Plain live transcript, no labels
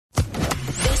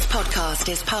podcast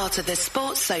is part of the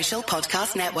Sports Social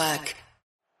Podcast Network.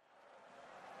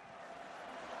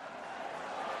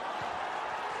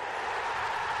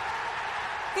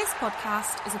 This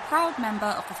podcast is a proud member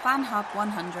of the Fan Hub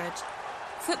 100.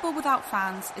 Football without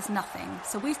fans is nothing,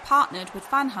 so we've partnered with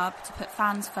Fan Hub to put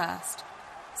fans first.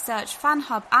 Search Fan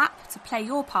Hub app to play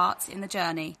your part in the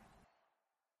journey.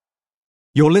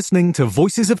 You're listening to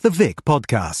Voices of the Vic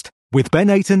podcast with Ben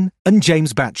Aiton and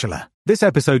James Batchelor. This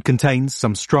episode contains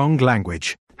some strong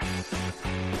language.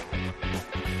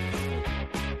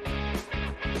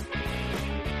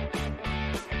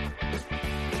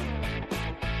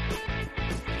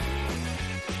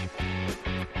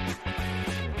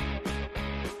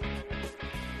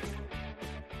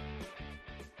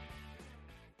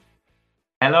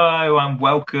 Hello and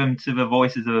welcome to the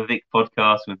Voices of the Vic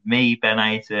podcast with me, Ben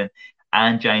Aiton,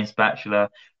 and James Batchelor.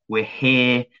 We're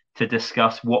here to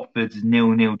discuss Watford's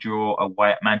 0-0 draw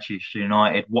away at Manchester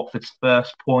United. Watford's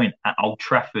first point at Old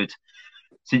Trafford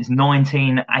since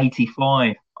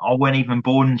 1985. I wasn't even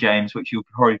born, James, which you'll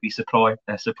probably be surprised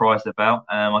about.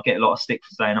 I get a lot of stick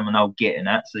for saying I'm an old git in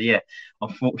that. So, yeah,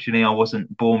 unfortunately, I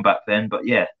wasn't born back then. But,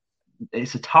 yeah,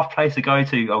 it's a tough place to go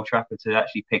to, Old Trafford, to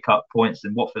actually pick up points.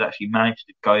 And Watford actually managed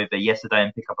to go there yesterday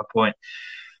and pick up a point.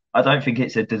 I don't think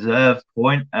it's a deserved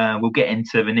point. We'll get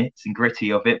into the nits and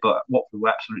gritty of it, but Watford were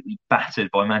absolutely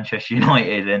battered by Manchester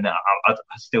United, and I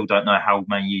still don't know how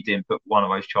Man U didn't put one of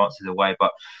those chances away.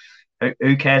 But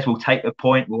who cares? We'll take the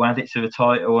point. We'll add it to the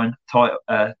title and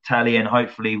tally, and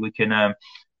hopefully we can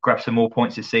grab some more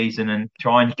points this season and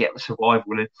try and get the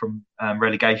survival from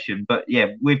relegation. But yeah,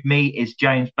 with me is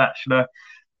James Batchelor.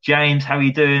 James, how are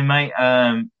you doing, mate?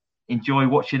 Enjoy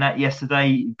watching that yesterday.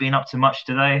 You've been up to much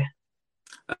today?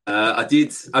 I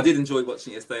did enjoy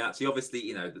watching it yesterday. Actually, obviously,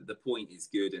 you know, the point is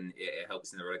good and it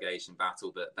helps in the relegation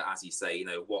battle. But as you say, you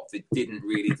know, Watford didn't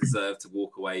really deserve to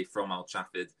walk away from Old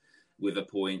Trafford with a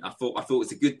point. I thought it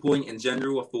was a good point in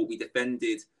general. I thought we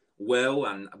defended well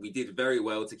and we did very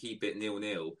well to keep it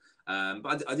 0-0.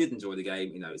 But I did enjoy the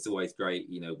game. You know, it's always great,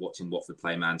 you know, watching Watford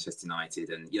play Manchester United.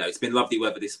 And, you know, it's been lovely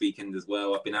weather this weekend as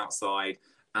well. I've been outside.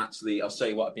 Actually, I'll show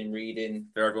you what I've been reading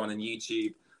for everyone on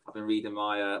YouTube. I've been reading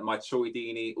my Troy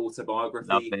Deeney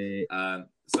autobiography.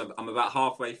 So I'm about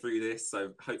halfway through this,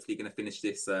 so hopefully going to finish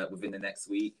this within the next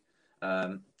week.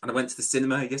 And I went to the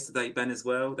cinema yesterday, Ben, as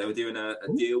well. They were doing a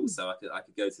deal, so I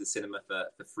could go to the cinema for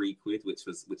 £3, which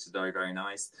was very, very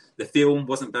nice. The film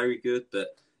wasn't very good, but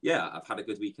yeah, I've had a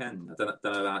good weekend. I don't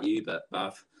know about you, but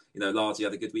I've largely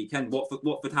had a good weekend.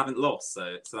 Watford haven't lost,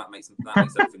 so that makes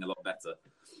everything a lot better.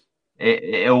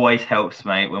 It always helps,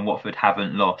 mate, when Watford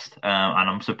haven't lost. And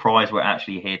I'm surprised we're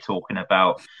actually here talking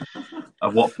about a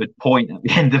Watford point at the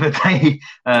end of the day.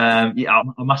 I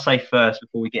must say first,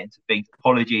 before we get into things,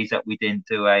 apologies that we didn't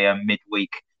do a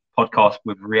midweek podcast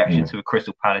with reaction to a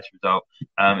Crystal Palace result.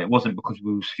 It wasn't because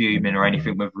we was fuming or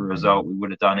anything with the result. We would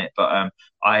have done it. But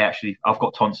I've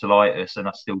got tonsillitis and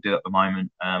I still do at the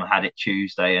moment. I had it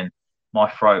Tuesday and my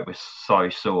throat was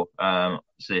so sore.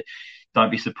 So don't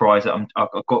be surprised that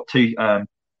I've got 2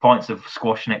 pints of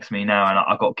squash next to me now, and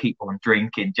I've got to keep on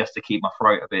drinking just to keep my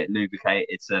throat a bit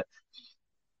lubricated.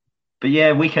 But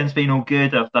yeah, weekend's been all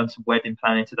good. I've done some wedding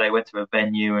planning today. Went to a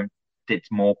venue and did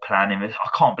more planning. I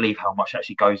can't believe how much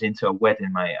actually goes into a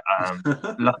wedding, mate.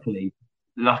 Luckily,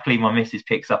 my missus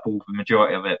picks up all the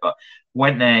majority of it. But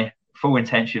went there, full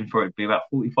intention for it to be about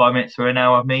 45 minutes to an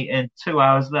hour meeting. 2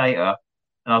 hours later.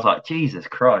 And I was like, Jesus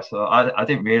Christ! So I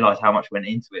didn't realise how much went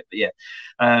into it. But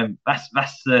yeah,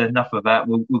 that's enough of that.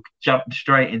 We'll jump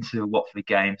straight into the Watford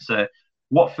game. So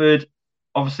Watford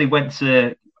obviously went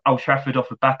to Old Trafford off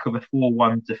the back of a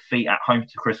 4-1 defeat at home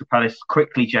to Crystal Palace.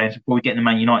 Quickly, James, before we get into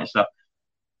Man United stuff,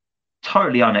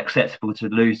 totally unacceptable to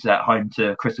lose at home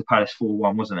to Crystal Palace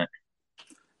 4-1, wasn't it?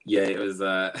 Yeah, it was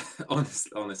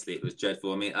honestly, it was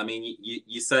dreadful. I mean,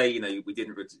 you say, you know, we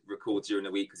didn't record during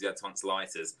the week because you had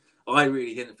tonsillitis. I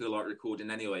really didn't feel like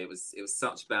recording anyway. It was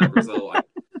such a bad result.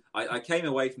 I came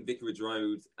away from Vicarage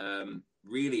Road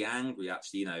really angry.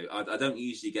 Actually, you know, I don't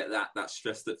usually get that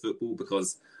stressed at football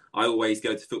because I always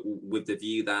go to football with the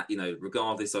view that, you know,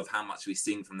 regardless of how much we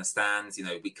sing from the stands, you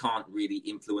know, we can't really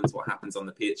influence what happens on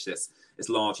the pitch. It's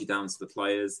largely down to the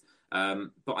players.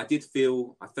 But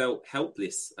I felt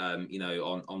helpless, you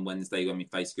know, on Wednesday when we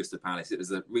faced Crystal Palace. It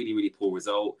was a really, really poor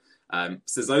result.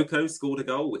 Sissoko scored a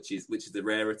goal, which is the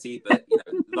rarity, but you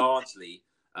know, largely,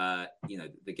 you know,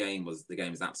 the game was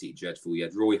absolutely dreadful. You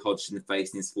had Roy Hodgson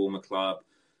facing his former club.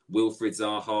 Wilfried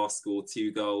Zaha scored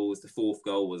 2 goals. The 4th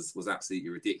goal was absolutely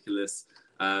ridiculous.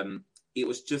 It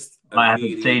was just I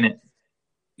haven't seen it.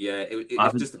 Yeah, it I was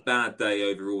haven't. just a bad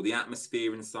day overall. The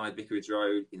atmosphere inside Vicarage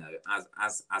Road,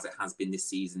 as it has been this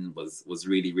season, was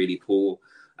really, really poor.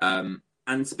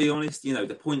 And to be honest,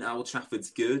 the point at Old Trafford's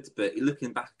good, but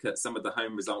looking back at some of the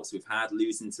home results we've had,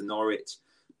 losing to Norwich,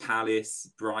 Palace,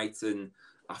 Brighton,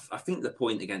 I think the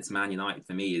point against Man United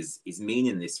for me is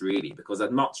meaningless, really, because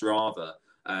I'd much rather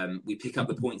we pick up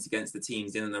the points against the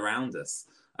teams in and around us.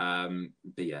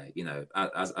 But yeah,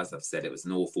 as I've said, it was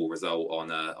an awful result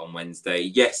on Wednesday.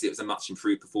 Yes, it was a much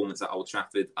improved performance at Old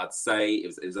Trafford. I'd say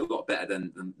it was a lot better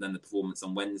than the performance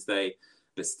on Wednesday.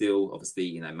 But still,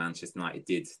 obviously, Manchester United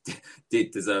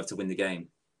did deserve to win the game.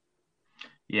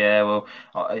 Yeah, well,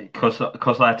 because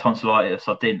I had tonsillitis,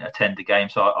 I didn't attend the game,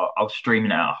 so I was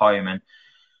streaming it at home, and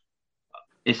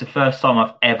it's the first time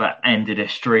I've ever ended a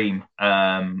stream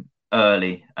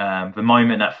early. The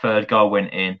moment that third goal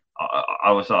went in,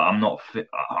 I was like, I'm not.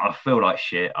 I feel like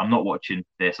shit. I'm not watching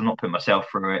this. I'm not putting myself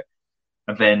through it.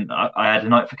 And then I had a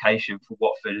notification for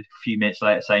Watford a few minutes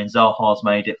later saying Zaha's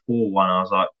made it 4-1. I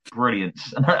was like, brilliant.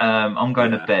 I'm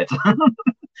going to Yeah,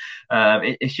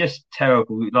 bed. It's just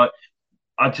terrible. Like,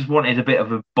 I just wanted a bit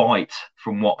of a bite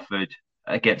from Watford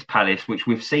against Palace, which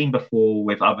we've seen before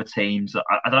with other teams.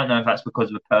 I don't know if that's because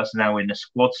of the personnel in the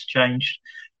squad's changed,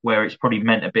 where it's probably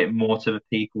meant a bit more to the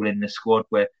people in the squad,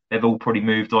 where they've all probably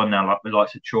moved on now, like the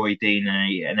likes of Troy Dean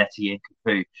and Etienne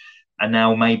Capoue. And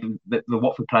now maybe the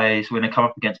Watford players, when they come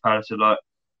up against Palace, are like,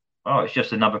 oh, it's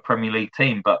just another Premier League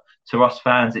team. But to us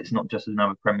fans, it's not just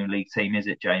another Premier League team, is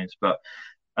it, James? But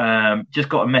just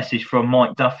got a message from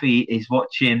Mike Duffy. He's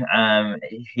watching.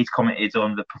 He's commented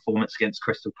on the performance against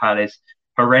Crystal Palace.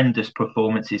 Horrendous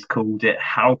performance, he's called it.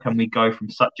 How can we go from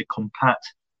such a compact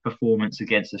performance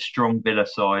against a strong Villa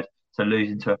side to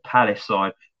losing to a Palace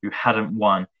side who hadn't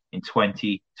won in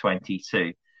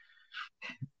 2022?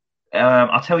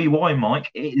 I'll tell you why, Mike.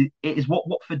 It is what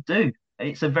Watford do.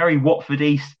 It's a very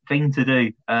Watford-y thing to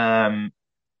do.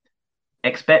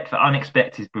 Expect for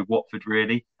unexpected with Watford,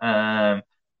 really.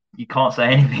 You can't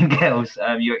say anything else.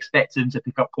 You expect them to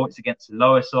pick up points against the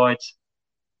lower sides.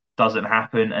 Doesn't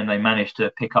happen, and they manage to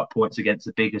pick up points against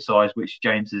the bigger sides, which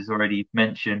James has already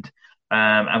mentioned.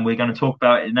 And we're going to talk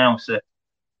about it now. So,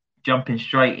 jumping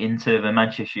straight into the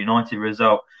Manchester United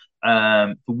result.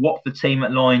 The Watford team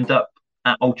that lined up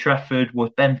at Old Trafford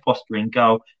was Ben Foster in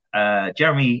goal.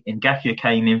 Jeremy Ngakia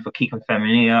came in for Kiko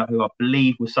Femenia, who I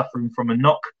believe was suffering from a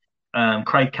knock.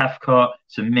 Craig Cathcart,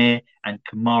 Samir, and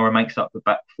Kamara makes up the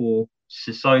back four.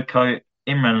 Sissoko,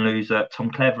 Imran Loser, Tom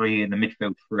Cleverley in the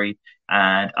midfield three,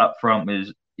 and up front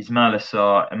was Ismail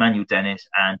Assar, Emmanuel Dennis,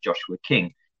 and Joshua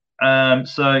King.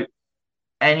 So,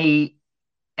 any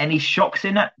shocks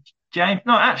in that, James?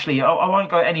 No, actually, I won't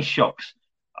go any shocks.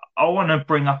 I want to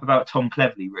bring up about Tom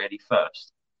Cleverley really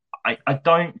first. I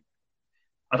don't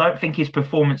think his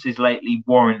performances lately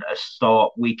warrant a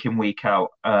start week in, week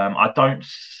out. I don't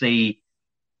see,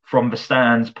 from the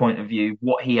stands point of view,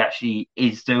 what he actually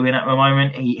is doing at the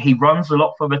moment. He runs a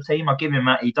lot for the team. I give him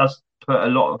that. He does put a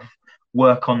lot of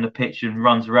work on the pitch and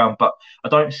runs around, but I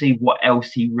don't see what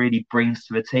else he really brings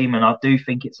to the team, and I do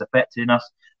think it's affecting us.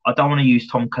 I don't want to use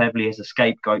Tom Cleverley as a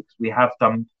scapegoat. We have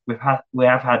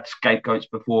had scapegoats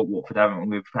before at Watford, haven't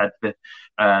we? We've had the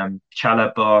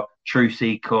Chalobah,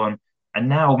 Trusicon, and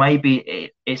now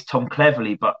maybe it's Tom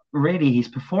Cleverley, but really his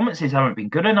performances haven't been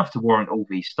good enough to warrant all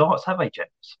these starts, have they,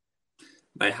 James?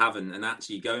 they haven't. And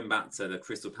actually, going back to the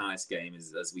Crystal Palace game,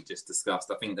 as we just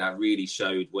discussed, I think that really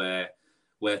showed where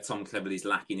Tom Cleverley's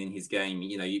lacking in his game.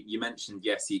 You mentioned,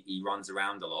 yes, he runs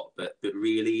around a lot, but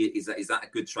really, is that a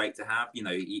good trait to have?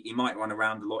 He might run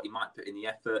around a lot, he might put in the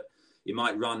effort, he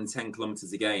might run 10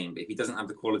 kilometres a game, but if he doesn't have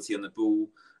the quality on the ball,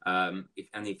 if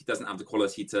he doesn't have the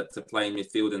quality to play in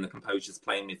midfield and the composure to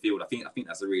play in midfield, I think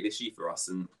that's a real issue for us.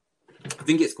 And I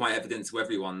think it's quite evident to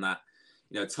everyone that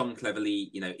Tom Cleverley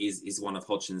is one of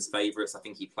Hodgson's favourites. I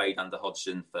think he played under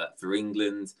Hodgson for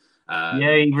England.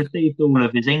 Yeah, he received all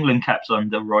of his England caps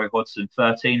under Roy Hodgson,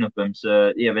 13 of them.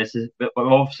 So, yeah, there's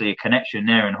obviously a connection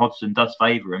there, and Hodgson does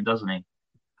favour him, doesn't he?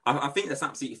 I think that's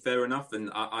absolutely fair enough,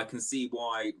 and I can see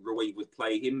why Roy would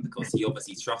play him, because he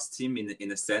obviously trusts him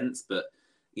in a sense. But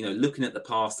looking at the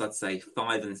past, I'd say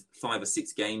 5 or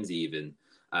 6 games even.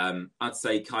 I'd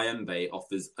say Kayembe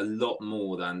offers a lot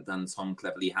more than Tom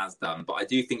Cleverley has done. But I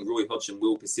do think Roy Hodgson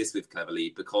will persist with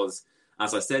Cleverley because,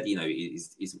 as I said,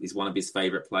 he's one of his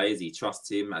favourite players. He trusts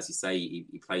him. As you say,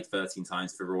 he played 13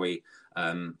 times for Roy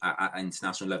at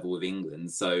international level with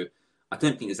England. So I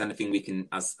don't think there's anything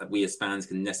as fans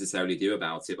can necessarily do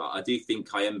about it. But I do think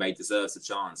Kayembe deserves a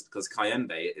chance because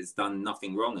Kayembe has done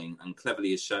nothing wrong, and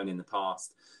Cleverley has shown in the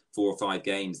past 4 or 5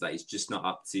 games that he's just not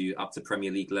up to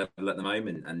Premier League level at the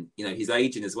moment. And his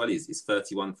aging as well is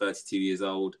 31, 32 years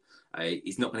old.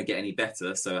 He's not going to get any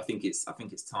better. So I think it's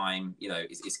time.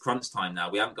 It's crunch time now.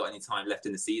 We haven't got any time left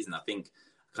in the season. I think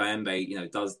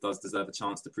Kayembe, does deserve a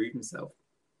chance to prove himself.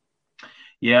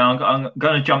 Yeah, I'm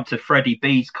going to jump to Freddie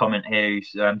B's comment here,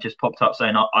 who's just popped up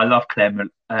saying, I love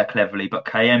Cleverly, but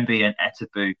Kayembe and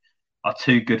Etabu are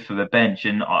too good for the bench.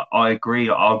 And I agree.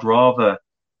 I'd rather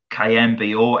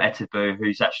Kayembe or Etabu,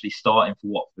 who's actually starting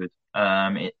for Watford,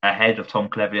 ahead of Tom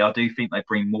Cleverley. I do think they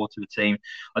bring more to the team.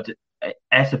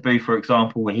 Etabu, for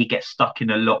example, where he gets stuck in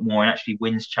a lot more and actually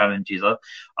wins challenges.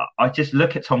 I just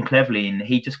look at Tom Cleverley and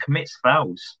he just commits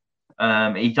fouls.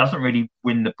 He doesn't really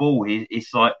win the ball.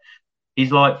 He's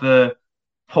like the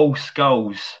Paul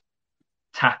Scholes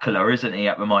tackler, isn't he,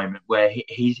 at the moment, where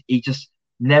he just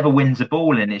never wins the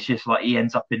ball, and it's just like he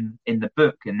ends up in the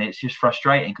book, and it's just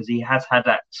frustrating because he has had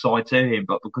that side to him,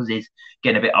 but because he's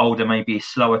getting a bit older, maybe he's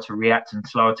slower to react and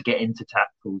slower to get into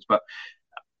tackles. But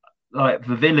like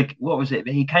the Villa, what was it?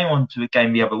 He came on to a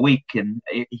game the other week and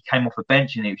he came off a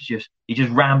bench and he just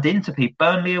rammed into people,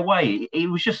 Burnley away. He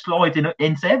was just sliding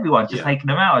into everyone, just taking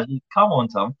them out. Come on,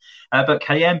 Tom. But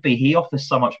Kayembe, he offers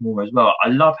so much more as well. I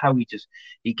love how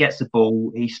he gets the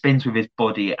ball, he spins with his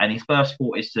body, and his first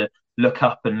thought is to look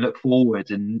up and look forward,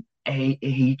 and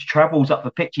he travels up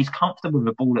the pitch. He's comfortable with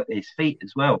the ball at his feet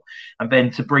as well. And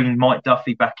then to bring Mike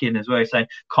Duffy back in as well, he's saying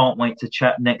can't wait to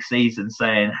chat next season,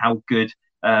 saying how good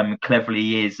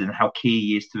Cleverley is and how key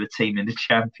he is to the team in the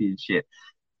Championship.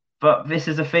 But this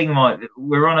is a thing, like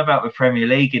we're on about the Premier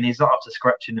League, and he's not up to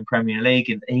scratch in the Premier League,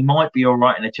 and he might be all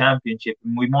right in the Championship,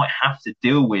 and we might have to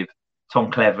deal with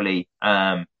Tom Cleverley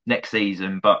next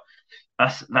season. But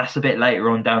that's a bit later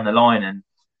on down the line. And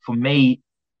for me,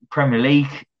 Premier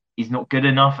League is not good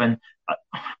enough, and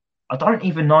I don't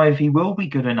even know if he will be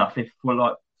good enough if we're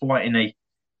like fighting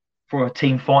for a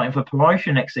team fighting for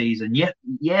promotion next season.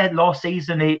 Yeah, last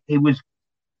season he was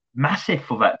massive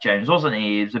for that, James, wasn't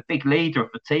he? He was a big leader of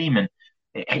the team, and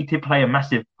he did play a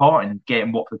massive part in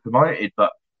getting Watford promoted.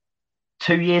 But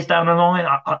 2 years down the line,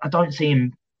 I don't see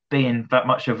him being that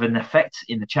much of an effect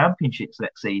in the Championships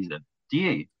next season. Do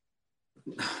you?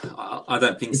 I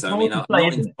don't think so. I mean,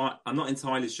 I'm not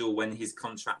entirely sure when his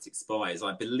contract expires.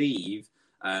 I believe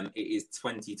it is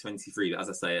 2023, but as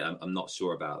I say, I'm not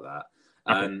sure about that.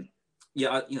 Okay.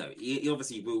 Yeah, he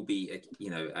obviously will be,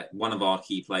 one of our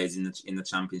key players in the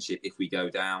Championship if we go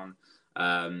down.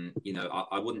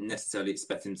 I wouldn't necessarily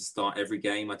expect him to start every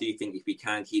game. I do think if we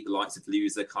can keep the likes of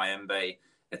Louza, Kayembe,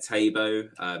 Etebo,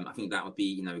 I think that would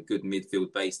be, a good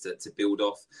midfield base to build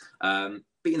off.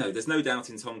 But there's no doubt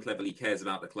in Tom Cleverley cares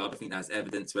about the club. I think that's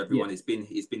evident to everyone. Yeah.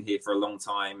 He's been here for a long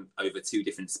time, over 2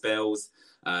 different spells,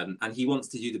 and he wants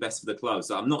to do the best for the club.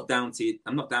 So I'm not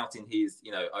doubting his,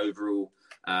 overall,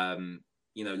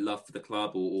 love for the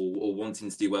club or wanting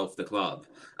to do well for the club.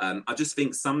 I just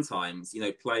think sometimes,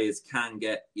 players can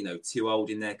get, too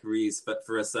old in their careers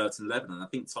for a certain level. And I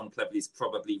think Tom Cleverley's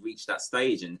probably reached that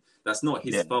stage, and that's not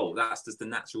his fault. That's just the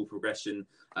natural progression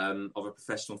of a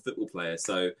professional football player.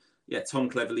 So, yeah, Tom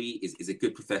Cleverley is a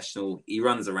good professional. He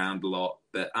runs around a lot,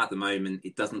 but at the moment,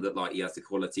 it doesn't look like he has the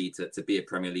quality to be a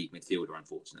Premier League midfielder,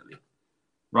 unfortunately.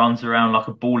 Runs around like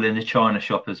a ball in the china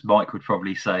shop, as Mike would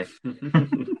probably say.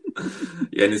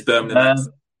 Yeah, in his Birmingham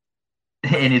accent.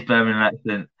 In his Birmingham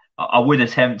accent. I would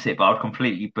attempt it, but I'd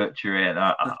completely butcher it.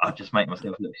 I'd just make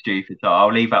myself look stupid. So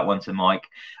I'll leave that one to Mike.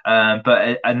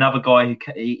 But another guy who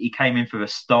he came in for the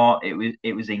start, it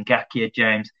was Ngakia,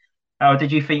 James. How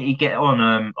did you think he'd get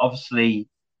on? Obviously,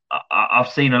 I've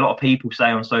seen a lot of people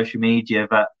say on social media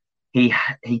that he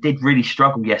did really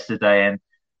struggle yesterday, and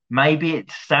maybe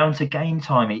it's down to game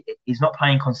time. He's not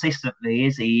playing consistently,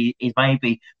 is he? He's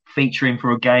maybe featuring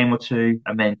for a game or two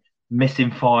and then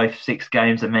missing 5-6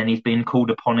 games, and then he's been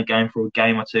called upon again for a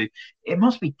game or two. It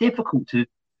must be difficult to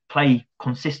play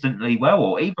consistently well,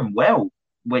 or even well,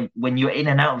 when you're in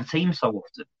and out of the team so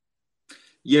often.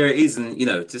 Yeah, it is. And,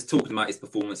 just talking about his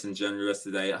performance in general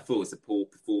yesterday, I thought it was a poor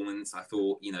performance. I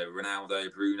thought,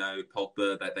 Ronaldo, Bruno,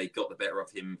 Pogba, that they got the better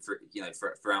of him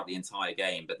throughout the entire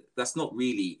game. But that's not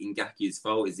really Ngakia's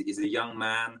fault. He's a young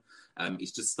man.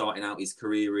 He's just starting out his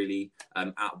career, really,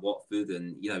 at Watford.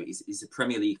 And, he's a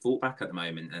Premier League fullback at the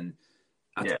moment. And,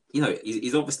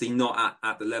 he's obviously not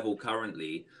at the level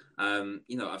currently.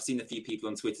 I've seen a few people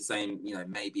on Twitter saying,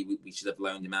 maybe we should have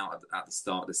loaned him out at the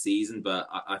start of the season. But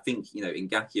I think,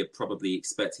 Ngakia probably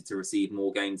expected to receive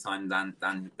more game time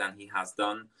than he has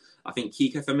done. I think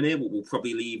Kiko Femini will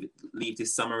probably leave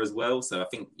this summer as well. So I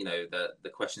think, the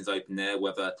question's open there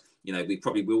whether, we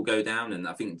probably will go down. And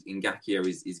I think Ngakia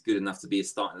is good enough to be a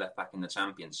starting left back in the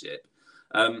Championship.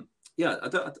 Yeah, I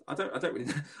don't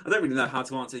really, I don't really know how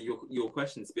to answer your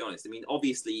question, to be honest. I mean,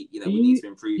 obviously, Do we need you to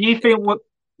improve. do you think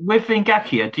with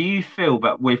Ngakia, do you feel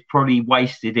that we've probably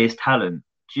wasted his talent?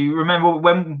 Do you remember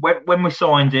when we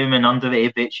signed him and under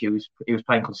Ivic, he was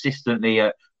playing consistently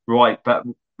at right back,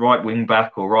 right wing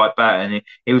back or right back, and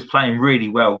he was playing really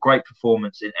well, great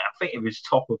performance. And I think it was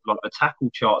top of like the tackle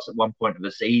charts at one point of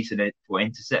the season for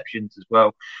interceptions as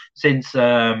well. Since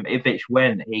Ivic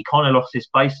went, he kind of lost his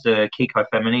place to Kiko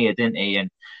Femenia, didn't he? And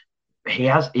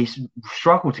he's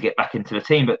struggled to get back into the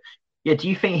team. But yeah, do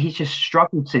you think he's just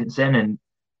struggled since then, and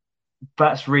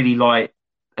that's really like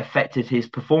affected his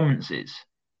performances?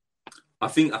 I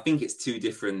think it's two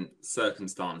different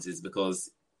circumstances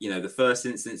because the first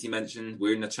instance you mentioned,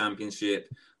 we're in the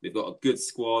Championship, we've got a good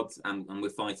squad, and we're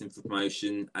fighting for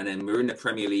promotion, and then we're in the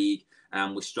Premier League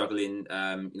and we're struggling,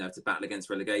 to battle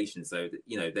against relegation. So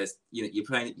there's you're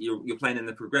playing in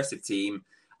the progressive team,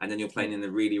 and then you're playing in the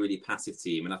really really passive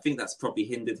team, and I think that's probably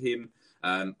hindered him.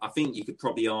 I think you could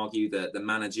probably argue that the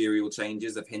managerial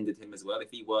changes have hindered him as well.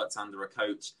 If he worked under a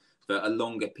coach for a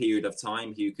longer period of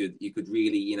time, you could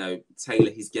really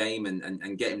tailor his game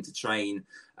and get him to train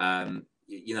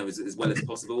as well as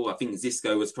possible. I think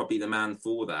Xisco was probably the man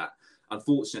for that.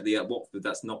 Unfortunately, at Watford,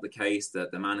 that's not the case.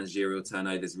 That the managerial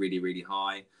turnover is really really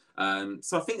high.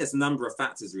 So I think there's a number of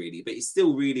factors really, but he's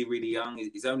still really really young.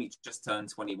 He's only just turned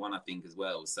 21, I think, as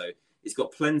well. So he's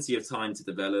got plenty of time to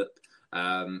develop.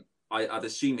 I'd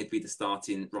assume he'd be the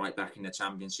starting right back in the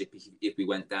Championship if we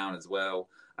went down as well.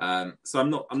 So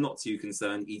I'm not too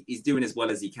concerned. He's doing as well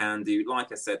as he can do.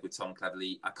 Like I said with Tom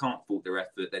Cleverley, I can't fault their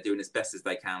effort. They're doing as best as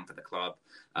they can for the club.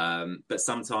 But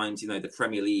sometimes, the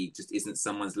Premier League just isn't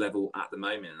someone's level at the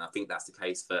moment. And I think that's the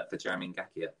case for Jeremy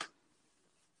Ngakia.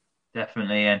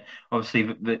 Definitely, and obviously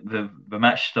the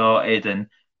match started, and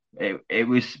it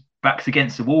was backs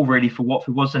against the wall really for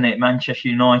Watford, wasn't it? Manchester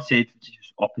United,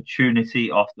 just opportunity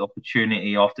after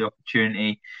opportunity after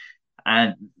opportunity,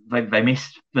 and they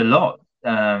missed the lot.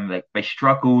 They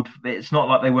struggled. It's not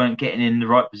like they weren't getting in the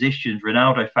right positions.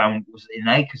 Ronaldo was in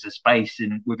acres of space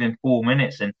within 4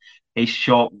 minutes, and his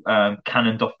shot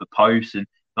cannoned off the post, and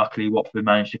luckily Watford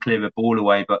managed to clear the ball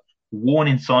away. But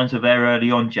warning signs were there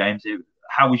early on, James.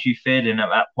 How was you feeling at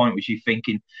that point? Was you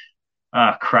thinking,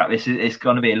 crap, it's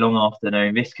going to be a long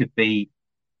afternoon. This could be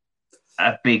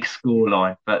a big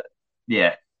scoreline. But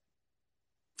yeah.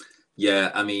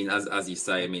 Yeah, I mean, as you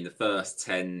say, I mean, the first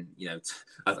 10,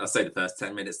 I say the first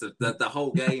 10 minutes, the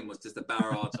whole game was just a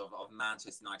barrage of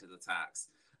Manchester United attacks.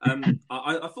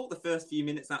 I thought the first few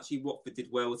minutes, actually, Watford did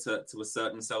well to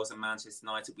assert themselves in Manchester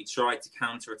United. We tried to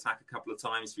counter-attack a couple of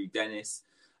times through Dennis,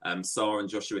 Sarr and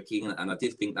Joshua King, and I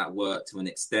did think that worked to an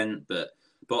extent, but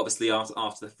obviously after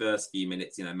the first few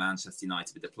minutes, Manchester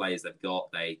United, with the players they've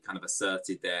got, they kind of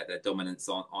asserted their dominance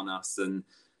on us, and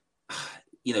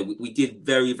we did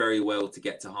very, very well to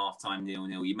get to half-time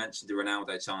 0-0. You mentioned the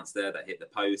Ronaldo chance there that hit the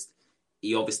post.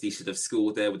 He obviously should have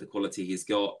scored there with the quality he's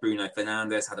got. Bruno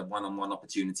Fernandes had a one-on-one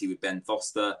opportunity with Ben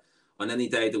Foster. On any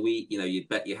day of the week, you'd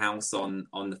bet your house on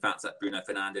the fact that Bruno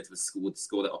Fernandes was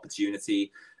score that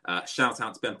opportunity. Shout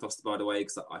out to Ben Foster, by the way,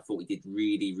 because I thought he did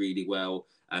really, really well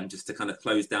just to kind of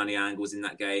close down the angles in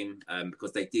that game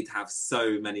because they did have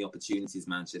so many opportunities,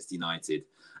 Manchester United.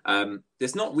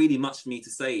 There's not really much for me to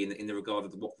say in the regard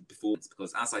of the Watford performance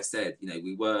because, as I said,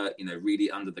 we were really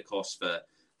under the cosh for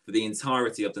the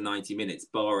entirety of the 90 minutes,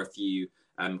 bar a few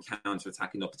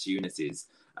counter-attacking opportunities.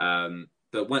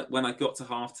 But when I got to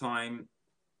half-time,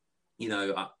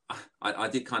 I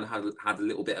did kind of had a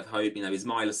little bit of hope.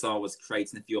 Ismail Assar was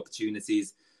creating a few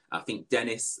opportunities. I think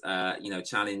Dennis,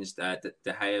 challenged De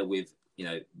Gea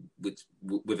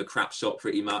with a crap shot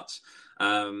pretty much.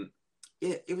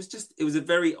 It was a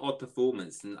very odd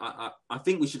performance, and I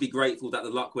think we should be grateful that the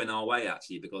luck went our way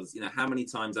actually, because how many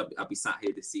times I've been sat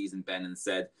here this season, Ben, and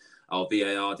said, "Oh,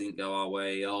 VAR didn't go our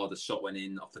way. Oh, the shot went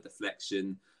in off a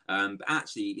deflection." But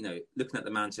actually, looking at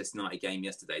the Manchester United game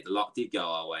yesterday, the luck did go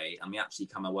our way, and we actually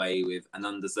come away with an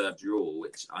undeserved draw,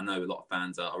 which I know a lot of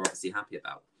fans are obviously happy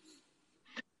about.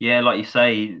 Yeah, like you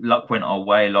say, luck went our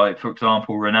way. Like, for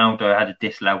example, Ronaldo had a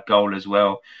disallowed goal as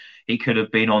well. He could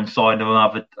have been onside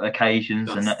on other occasions,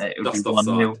 and it would be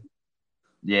 1-0.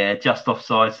 Yeah, just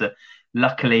offside. So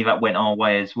luckily that went our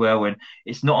way as well. And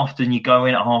it's not often you go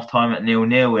in at half-time at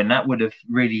 0-0, and that would have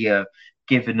really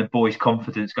given the boys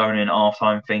confidence going in at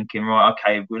half-time, thinking, right,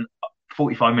 okay, we're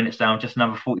 45 minutes down, just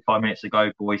another 45 minutes to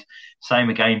go, boys.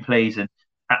 Same again, please. And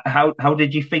how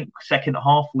did you think second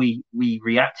half we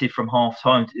reacted from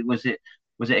half-time? Was it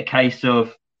a case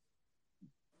of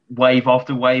wave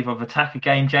after wave of attack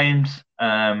again, James?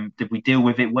 Did we deal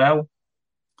with it well?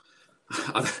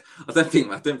 I don't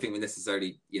think we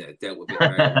necessarily dealt with it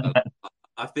very well.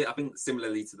 I think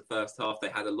similarly to the first half, they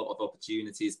had a lot of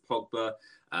opportunities. Pogba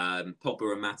and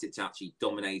Matic actually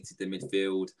dominated the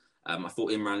midfield. I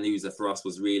thought Imran Louza for us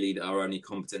was really our only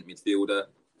competent midfielder.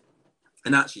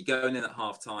 And actually, going in at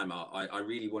half time, I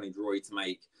really wanted Roy to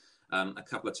make a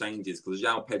couple of changes because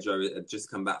João Pedro had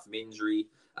just come back from injury,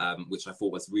 which I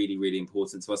thought was really, really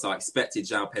important to us. I expected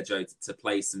João Pedro to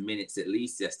play some minutes at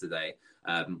least yesterday,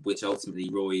 which ultimately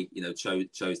Roy,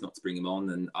 chose not to bring him on.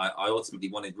 And I ultimately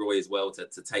wanted Roy as well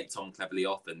to take Tom Cleverley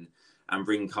off and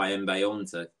bring Kayembe on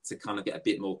to kind of get a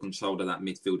bit more control of that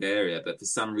midfield area. But for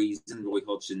some reason, Roy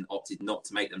Hodgson opted not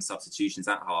to make them substitutions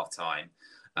at half time.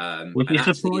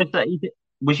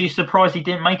 Was you surprised he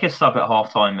didn't make a sub at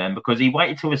half time then? Because he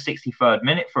waited till the 63rd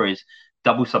minute for his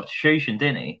double substitution,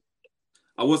 didn't he?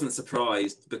 I wasn't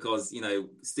surprised because,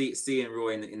 seeing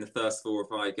Roy in the first 4 or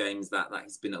 5 games that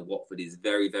he's been at Watford is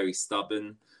very, very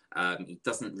stubborn. He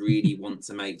doesn't really want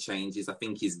to make changes. I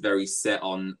think he's very set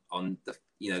on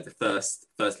the first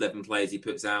 11 players he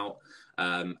puts out.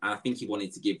 And I think he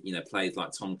wanted to give, players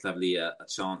like Tom Cleverley a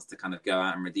chance to kind of go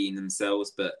out and redeem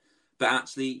themselves. But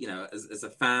actually, as a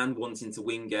fan wanting to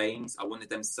win games, I wanted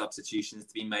them substitutions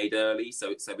to be made early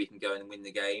so we can go and win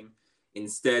the game.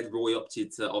 Instead, Roy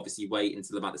opted to obviously wait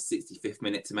until about the 65th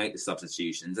minute to make the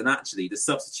substitutions. And actually, the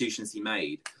substitutions he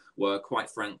made were quite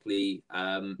frankly,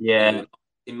 in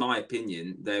my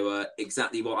opinion, they were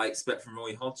exactly what I expect from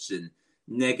Roy Hodgson.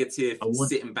 Negative,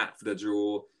 sitting back for the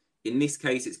draw. In this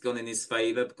case, it's gone in his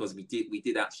favour because we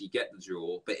did actually get the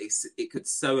draw, but it could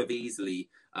so have easily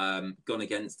gone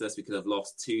against us. We could have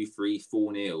lost 2-3,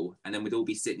 4-0, and then we'd all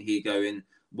be sitting here going,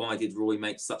 why did Roy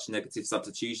make such negative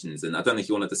substitutions? And I don't know if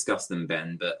you want to discuss them,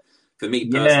 Ben, but for me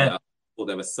personally, I thought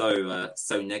they were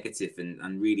so negative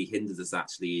and really hindered us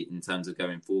actually in terms of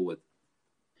going forward.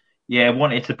 Yeah, I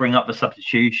wanted to bring up the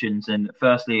substitutions, and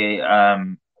firstly,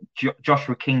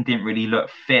 Joshua King didn't really look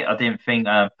fit. I didn't think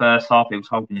first half he was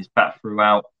holding his back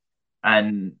throughout,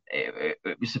 and it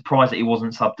was surprised that he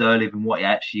wasn't subbed earlier than what he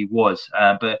actually was.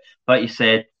 But like you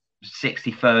said,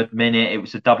 63rd minute, it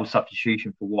was a double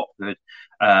substitution for Watford.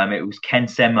 It was Ken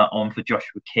Sema on for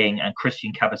Joshua King, and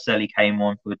Christian Kabasele came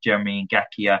on for Jeremy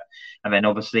Ngakia. And then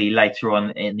obviously later on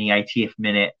in the 80th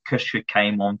minute, Kushka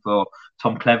came on for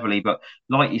Tom Cleverley. But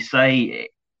like you say,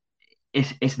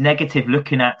 it's negative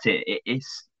looking at it.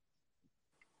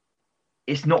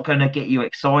 It's not going to get you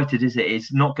excited, is it?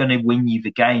 It's not going to win you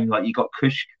the game. Like you got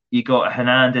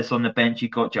Hernandez on the bench, you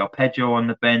got João Pedro on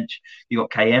the bench, you got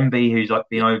Kayembe who's like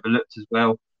being overlooked as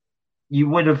well. You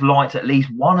would have liked at least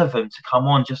one of them to come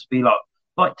on, just to be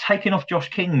like taking off Josh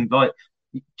King, like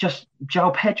just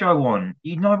João Pedro on.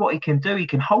 You know what he can do. He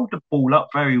can hold the ball up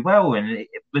very well, and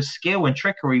with skill and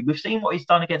trickery, we've seen what he's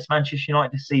done against Manchester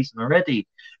United this season already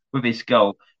with his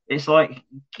goal. It's like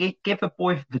give a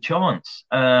boy the chance.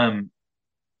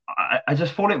 I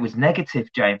just thought it was negative,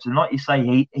 James. And like you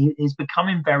say, he's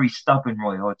becoming very stubborn,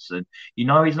 Roy Hodgson. You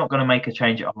know he's not going to make a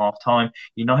change at half time.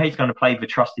 You know he's going to play the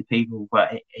trusted people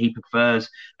that he prefers.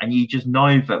 And you just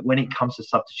know that when it comes to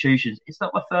substitutions, it's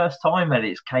not the first time that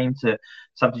it's came to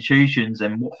substitutions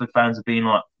and Watford fans have been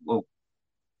like, well,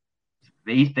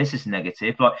 this is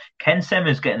negative. Like Ken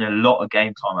Sema's getting a lot of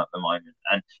game time at the moment,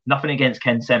 and nothing against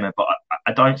Ken Sema, but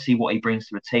I don't see what he brings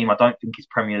to the team. I don't think he's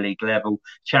Premier League level.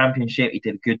 Championship, he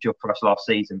did a good job for us last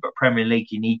season, but Premier League,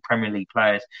 you need Premier League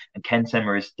players, and Ken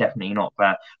Sema is definitely not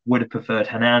that. Would have preferred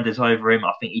Hernandez over him.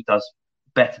 I think he does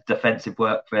better defensive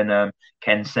work than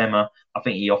Ken Sema. I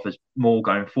think he offers more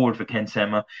going forward for Ken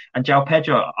Sema. And João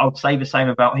Pedro, I would say the same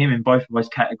about him in both of those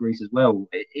categories as well.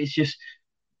 It's just...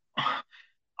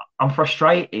 I'm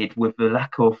frustrated with the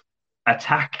lack of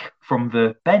attack from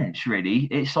the bench, really.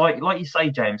 It's like you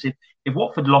say, James, if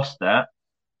Watford lost that,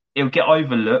 it would get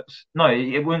overlooked. No,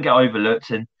 it wouldn't get overlooked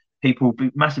and people would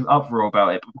be massive uproar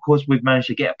about it. But because we've managed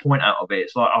to get a point out of it,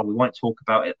 it's like, we won't talk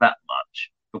about it that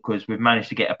much because we've managed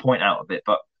to get a point out of it.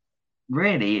 But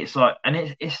really, it's like,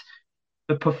 and it's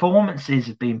the performances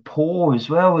have been poor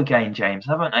as well again, James,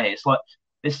 haven't they? It's like,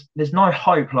 there's no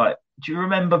hope. Like, do you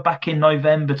remember back in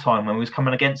November time when we was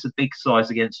coming against the big sides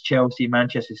against Chelsea,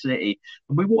 Manchester City,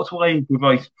 and we walked away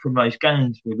from those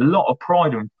games with a lot of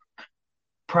pride and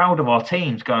proud of our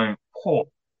teams, going,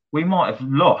 we might have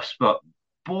lost, but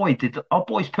boy, did our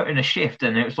boys put in a shift,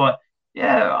 and it was like,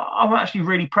 yeah, I'm actually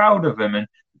really proud of them, and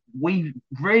we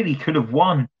really could have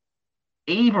won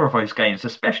either of those games,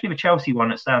 especially the Chelsea one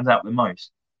that stands out the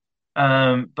most.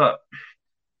 But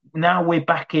now we're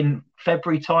back in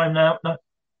February time now. No,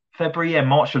 February,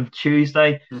 March on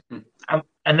Tuesday. And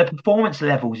And the performance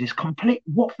levels is complete.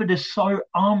 Watford is so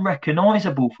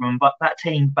unrecognisable from that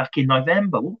team back in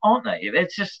November, aren't they?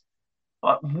 It's just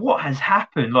like, what has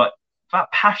happened? Like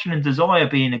that passion and desire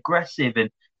being aggressive, and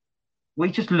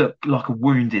we just look like a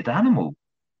wounded animal.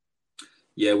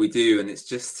 Yeah, we do, and it's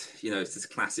just it's this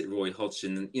classic Roy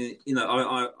Hodgson. And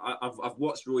I've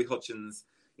watched Roy Hodgson's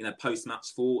post match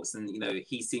thoughts, and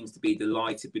he seems to be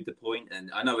delighted with the point,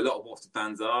 and I know a lot of Watford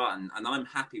fans are, and I'm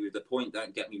happy with the point.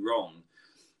 Don't get me wrong,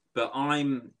 but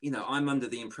I'm under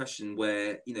the impression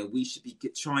where we should be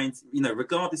trying to,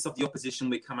 regardless of the opposition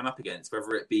we're coming up against,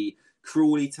 whether it be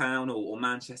Crawley Town or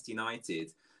Manchester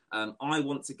United. I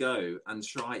want to go and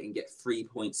try and get 3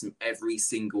 points from every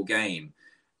single game.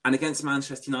 And against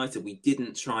Manchester United, we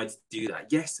didn't try to do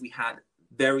that. Yes, we had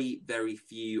very, very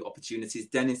few opportunities.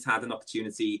 Dennis had an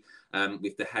opportunity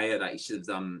with De Gea that he should have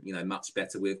done, much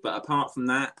better with. But apart from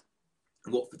that,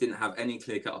 Watford didn't have any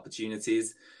clear-cut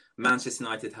opportunities. Manchester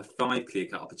United have 5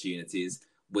 clear-cut opportunities,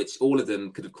 which all of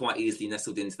them could have quite easily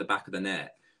nestled into the back of the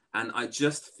net. And I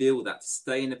just feel that to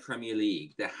stay in the Premier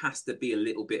League, there has to be a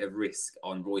little bit of risk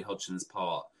on Roy Hodgson's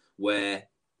part, where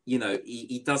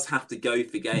he does have to go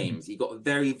for games. He got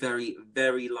very, very,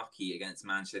 very lucky against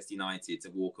Manchester United to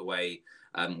walk away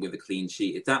with a clean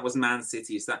sheet. If that was Man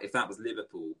City, if that was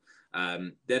Liverpool,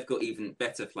 they've got even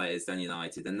better players than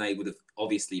United, and they would have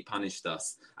obviously punished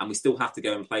us. And we still have to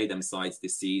go and play them sides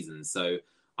this season. So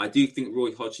I do think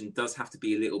Roy Hodgson does have to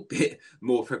be a little bit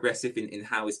more progressive in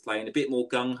how he's playing, a bit more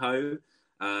gung-ho,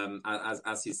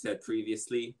 as he said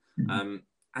previously.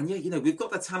 And we've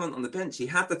got the talent on the bench. He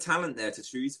had the talent there to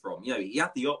choose from. He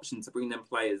had the option to bring them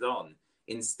players on.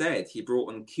 Instead, he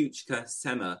brought on Kuchka,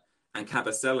 Sema, and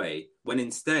Kabasele, when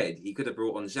instead he could have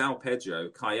brought on João Pedro,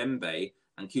 Kayembe,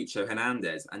 and Cucho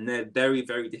Hernandez. And they're very,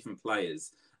 very different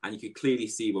players. And you could clearly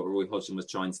see what Roy Hodgson was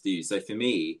trying to do. So for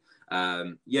me,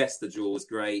 yes, the draw was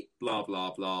great, blah,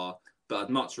 blah, blah. But I'd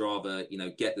much rather,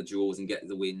 get the draws and get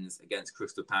the wins against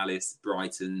Crystal Palace,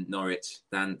 Brighton, Norwich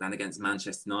than against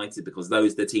Manchester United, because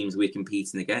those are the teams we're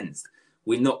competing against.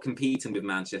 We're not competing with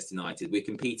Manchester United. We're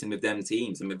competing with them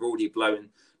teams, and we've already blown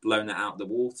that out the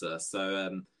water. So,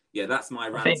 that's my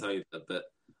rant over. But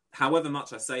however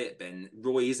much I say it, Ben,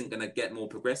 Roy isn't going to get more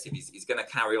progressive. He's going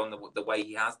to carry on the way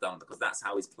he has done, because that's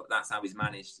how he's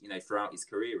managed, throughout his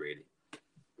career, really.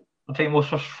 I think what's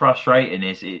frustrating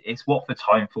is it's Watford's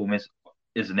home form,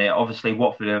 isn't it? Obviously,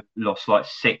 Watford have lost like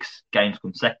 6 games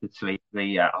consecutively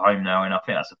at home now, and I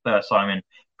think that's the first time in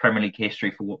Premier League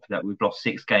history for Watford that we've lost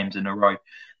 6 games in a row.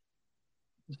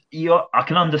 I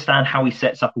can understand how he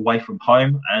sets up away from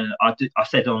home, and I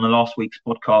said on the last week's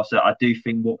podcast that I do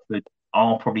think Watford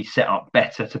are probably set up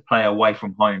better to play away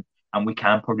from home, and we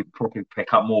can probably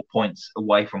pick up more points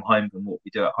away from home than what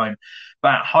we do at home.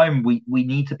 But at home, we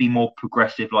need to be more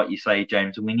progressive, like you say,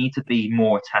 James, and we need to be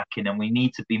more attacking, and we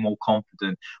need to be more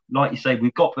confident. Like you say,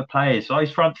 we've got the players.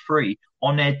 Those front 3,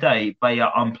 on their day, they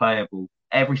are unplayable.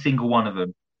 Every single one of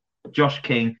them. Josh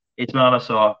King, Ismail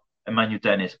Assar, Emmanuel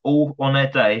Dennis, all on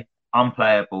their day,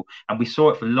 unplayable. And we saw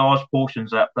it for large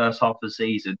portions of that first half of the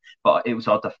season, but it was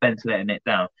our defence letting it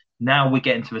down. Now we're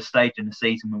getting to a stage in the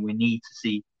season where we need to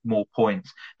see more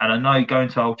points. And I know going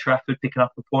to Old Trafford, picking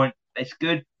up a point, it's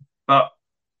good, but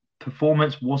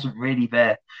performance wasn't really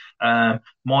there.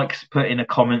 Mike's put in a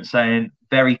comment saying,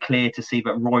 very clear to see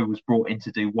that Roy was brought in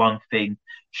to do one thing,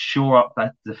 shore up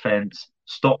that defence,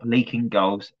 stop leaking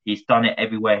goals. He's done it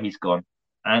everywhere he's gone.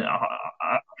 And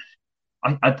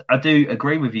I do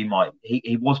agree with you, Mike.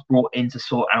 He was brought in to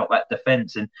sort out that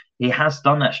defence, and he has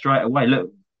done that straight away.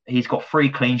 Look, he's got 3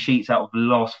 clean sheets out of the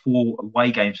last 4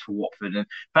 away games for Watford, and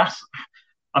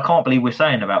I can't believe we're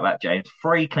saying about that, James.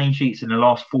 3 clean sheets in the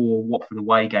last 4 Watford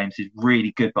away games is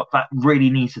really good, but that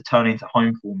really needs to turn into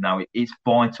home form now. It's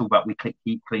vital that we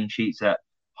keep clean sheets at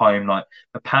home. Like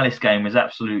the Palace game was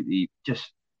absolutely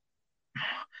just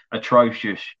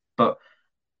atrocious, but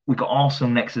we've got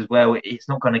Arsenal next as well. It's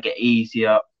not going to get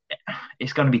easier.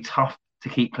 It's going to be tough to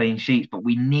keep clean sheets, but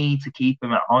we need to keep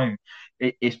them at home.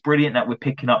 It's brilliant that we're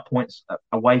picking up points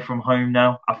away from home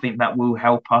now. I think that will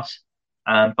help us.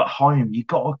 But home, you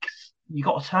got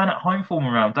to turn that home form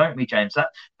around, don't we, James?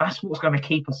 That's what's going to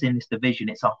keep us in this division.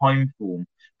 It's a home form.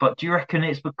 But do you reckon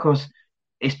it's because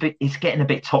it's getting a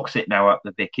bit toxic now at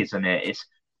the Vic, isn't it? It's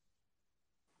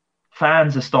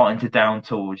fans are starting to down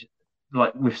tools.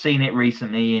 Like we've seen it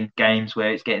recently in games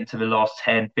where it's getting to the last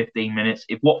 10, 15 minutes.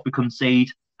 If Watford concede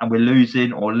and we're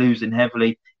losing or losing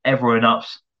heavily, everyone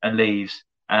ups and leaves,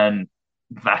 and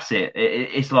that's it.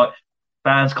 It's like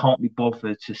fans can't be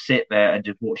bothered to sit there and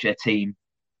just watch their team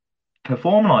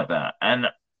perform like that. And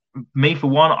me, for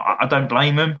one, I don't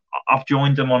blame them. I've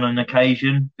joined them on an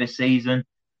occasion this season,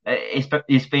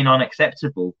 It's been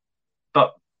unacceptable.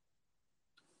 But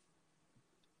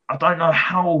I don't know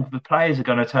how the players are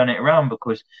going to turn it around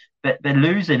because they're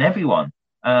losing everyone.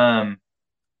 But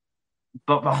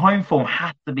the home form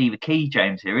has to be the key,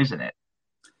 James, here, isn't it?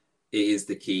 It is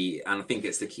the key, and I think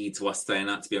it's the key to us staying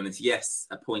up, to be honest. Yes,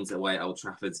 a point away at Old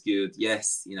Trafford's good.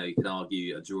 Yes, you could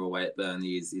argue a draw away at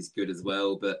Burnley is good as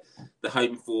well. But the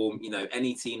home form,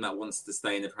 any team that wants to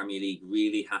stay in the Premier League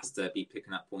really has to be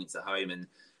picking up points at home. And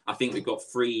I think we've got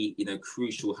three,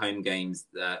 crucial home games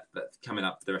that coming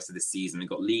up for the rest of the season. We've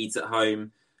got Leeds at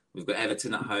home, we've got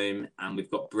Everton at home, and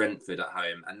we've got Brentford at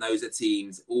home. And those are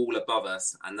teams all above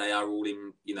us, and they are all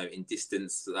in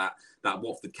distance so that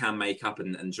Watford can make up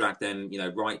and drag them,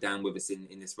 right down with us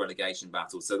in this relegation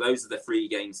battle. So those are the three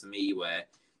games for me where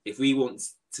if we want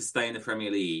to stay in the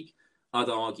Premier League, I'd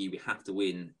argue we have to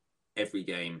win every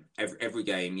game. Every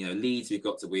game, Leeds we've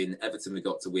got to win, Everton we've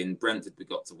got to win, Brentford we've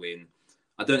got to win.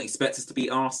 I don't expect us to beat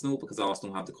Arsenal because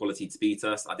Arsenal have the quality to beat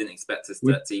us. I didn't expect us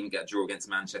to even get a draw against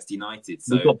Manchester United.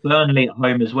 So we've got Burnley at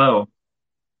home as well.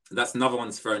 That's another one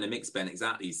to throw in the mix, Ben.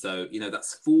 Exactly. So,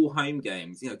 that's 4 home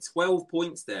games, 12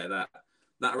 points there that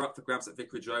are up for grabs at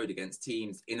Vicarage Road against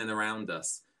teams in and around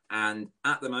us. And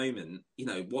at the moment,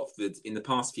 Watford in the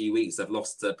past few weeks have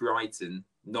lost to Brighton,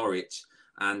 Norwich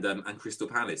and Crystal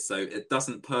Palace. So it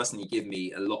doesn't personally give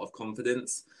me a lot of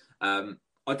confidence.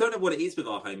 I don't know what it is with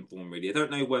our home form, really. I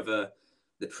don't know whether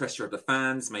the pressure of the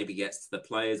fans maybe gets to the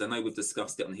players. I know we've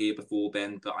discussed it on here before,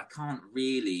 Ben, but I can't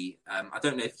really... I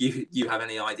don't know if you have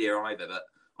any idea either, but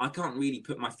I can't really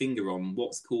put my finger on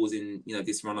what's causing,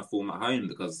 this run of form at home,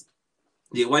 because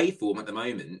the away form at the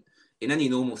moment, in any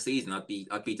normal season, I'd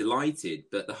be delighted,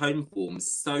 but the home form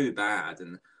is so bad,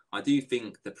 and I do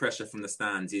think the pressure from the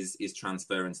stands is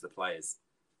transferring to the players.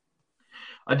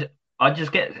 I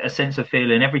just get a sense of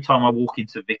feeling every time I walk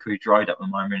into Vicarage Road at the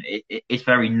moment, it's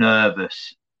very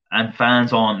nervous and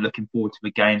fans aren't looking forward to the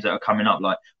games that are coming up.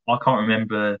 Like, I can't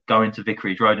remember going to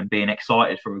Vicarage Road and being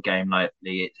excited for a game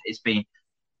lately. It's been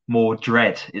more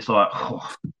dread. It's like,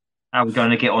 how are we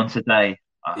going to get on today?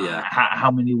 Yeah.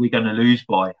 How many are we going to lose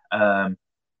by? Are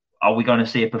we going to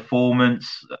see a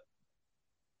performance?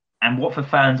 And Watford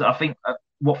fans, I think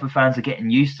Watford fans are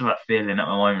getting used to that feeling at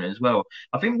the moment as well.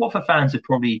 I think Watford fans are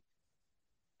probably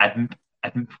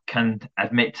can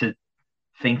admit to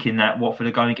thinking that Watford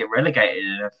are going to get relegated,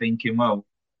 and are thinking, well,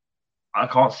 I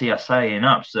can't see us staying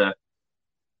up, so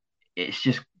it's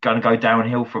just going to go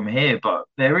downhill from here. But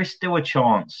there is still a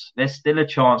chance. There's still a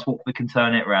chance Watford can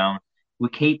turn it around. We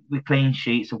keep the clean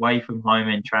sheets away from home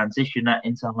and transition that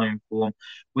into home form.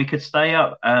 We could stay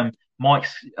up.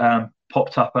 Mike's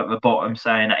popped up at the bottom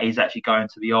saying that he's actually going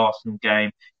to the Arsenal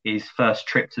game, his first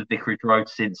trip to Vicarage Road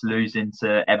since losing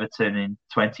to Everton in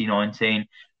 2019.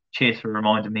 Cheers for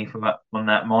reminding me on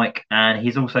that, Mike. And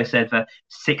he's also said that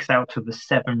 6 out of the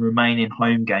 7 remaining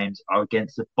home games are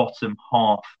against the bottom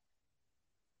half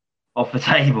of the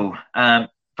table.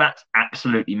 That's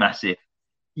absolutely massive.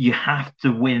 You have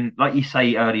to win, like you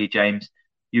say earlier, James.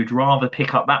 You'd rather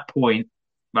pick up that point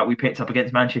that we picked up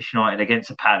against Manchester United, against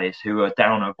the Palace, who are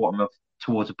down at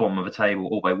towards the bottom of the table,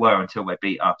 or they were until they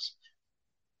beat us.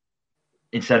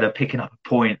 Instead of picking up a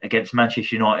point against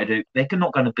Manchester United, they're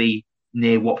not going to be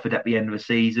near Watford at the end of the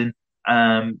season.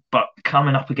 But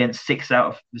coming up against 6 out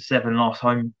of the 7 last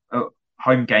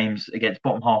home games against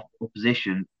bottom half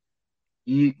opposition,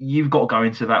 you've got to go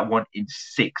into that one in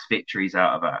 6 victories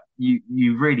out of that.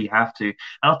 You really have to. And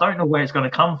I don't know where it's going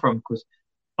to come from, because,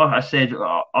 like I said,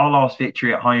 our last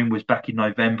victory at home was back in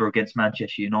November against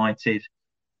Manchester United.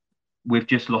 We've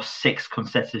just lost 6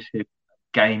 consecutive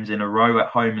games in a row at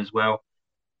home as well.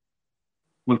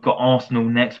 We've got Arsenal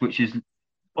next, which is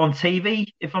on TV,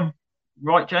 if I'm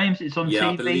right, James. It's on TV.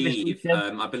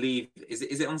 I believe. Is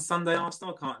it on Sunday,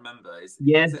 Arsenal? I can't remember. Is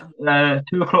it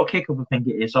 2 o'clock kickoff, I think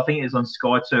it is. I think it is on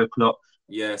Sky, 2 o'clock.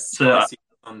 Yes, so,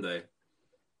 Sunday.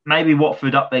 Maybe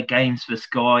Watford up their games for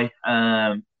Sky.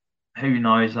 Who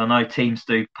knows? I know teams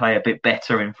do play a bit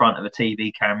better in front of the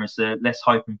TV cameras, so let's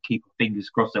hope and keep our fingers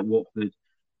crossed that Watford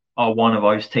are one of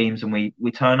those teams and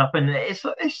we turn up. And it's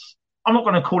I'm not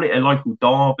going to call it a local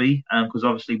derby, because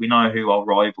obviously we know who our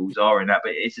rivals are in that,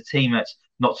 but it's a team that's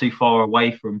not too far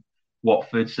away from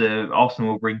Watford, so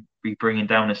Arsenal will be bringing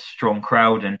down a strong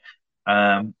crowd,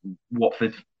 and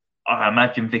Watford, I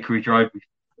imagine Vicarage Road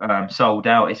sold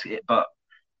out, but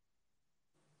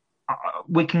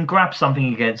we can grab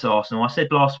something against Arsenal. I said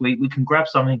last week we can grab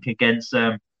something against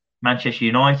Manchester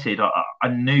United. I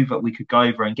knew that we could go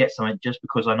over and get something just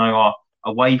because I know our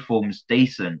away form's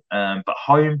decent. But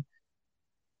home,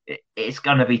 it's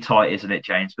going to be tight, isn't it,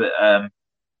 James? But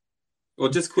Well,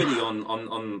 just quickly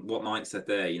on what Mike said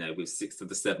there, with 6 of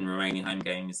the 7 remaining home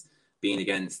games being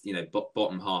against,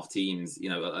 bottom half teams,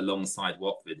 alongside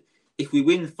Watford. If we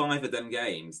win 5 of them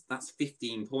games, that's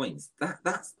 15 points.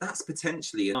 That's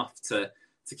potentially enough to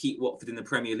keep Watford in the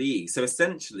Premier League. So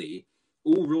essentially,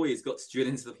 all Roy has got to drill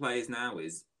into the players now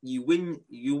is you win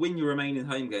your remaining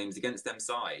home games against them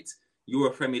sides, you're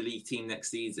a Premier League team next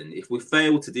season. If we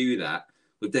fail to do that,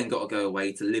 we've then got to go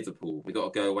away to Liverpool. We've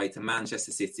got to go away to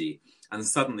Manchester City. And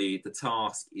suddenly the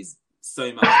task is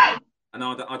so much harder. And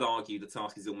I'd argue the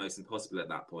task is almost impossible at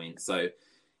that point. So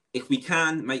if we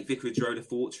can make Vicarage Road a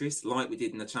fortress, like we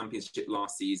did in the Championship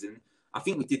last season, I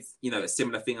think we did, a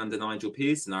similar thing under Nigel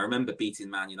Pearson. I remember beating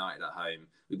Man United at home.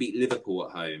 We beat Liverpool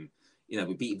at home.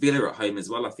 We beat Villa at home as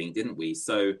well, I think, didn't we?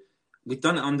 So we've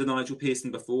done it under Nigel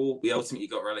Pearson before. We ultimately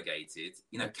got relegated.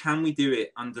 Can we do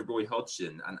it under Roy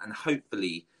Hodgson and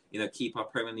hopefully, keep our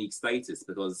Premier League status?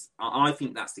 Because I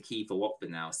think that's the key for Watford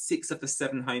now. 6 of the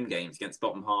 7 home games against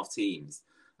bottom half teams.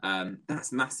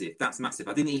 That's massive. That's massive.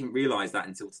 I didn't even realise that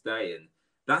until today. And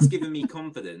that's given me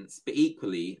confidence. But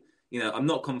equally, I'm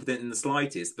not confident in the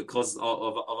slightest because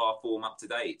of our form up to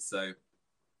date. So,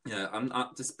 I'm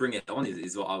just bring it on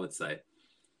is what I would say.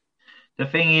 The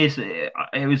thing is, it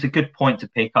was a good point to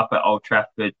pick up at Old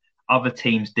Trafford. Other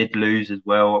teams did lose as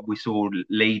well. We saw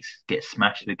Leeds get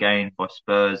smashed again by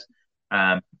Spurs.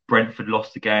 Brentford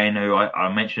lost again, who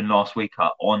I mentioned last week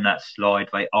on that slide.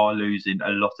 They are losing a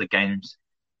lot of games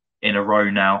in a row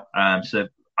now. So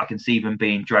I can see them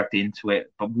being dragged into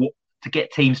it. But to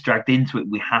get teams dragged into it,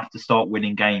 we have to start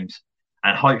winning games.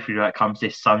 And hopefully that comes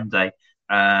this Sunday.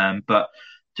 But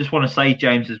just want to say,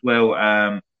 James, as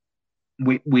well,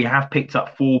 we have picked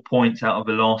up 4 points out of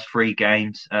the last 3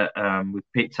 games.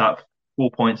 We've picked up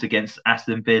 4 points against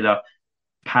Aston Villa,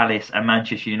 Palace and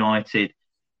Manchester United.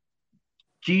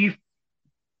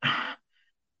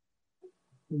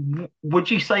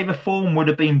 Would you say the form would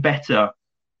have been better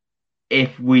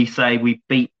if we say we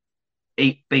beat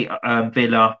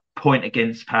Villa, point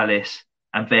against Palace,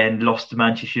 and then lost to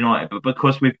Manchester United? But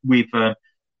because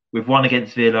we've won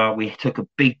against Villa, we took a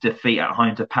big defeat at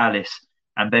home to Palace,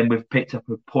 and then we've picked up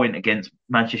a point against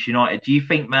Manchester United. Do you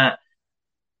think that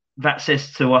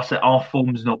says to us that our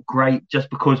form's not great just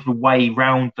because of the way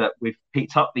round that we've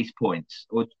picked up these points?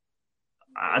 Or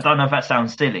I don't know if that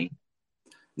sounds silly.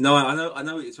 No, I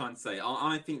know what you're trying to say.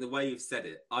 I think the way you've said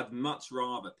it, I'd much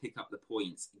rather pick up the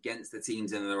points against the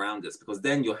teams in and around us, because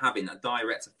then you're having a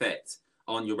direct effect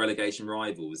on your relegation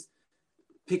rivals.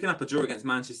 Picking up a draw against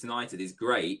Manchester United is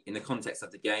great in the context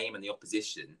of the game and the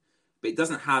opposition, but it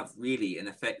doesn't have really an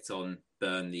effect on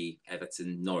Burnley,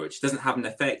 Everton, Norwich. It doesn't have an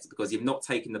effect because you've not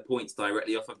taken the points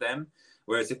directly off of them.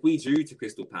 Whereas if we drew to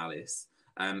Crystal Palace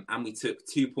and we took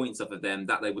 2 points off of them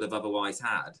that they would have otherwise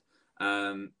had,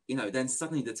 then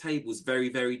suddenly the table's very,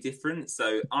 very different.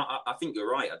 So I think you're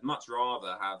right. I'd much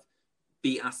rather have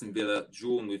beat Aston Villa,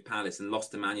 drawn with Palace and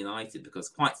lost to Man United, because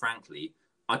quite frankly,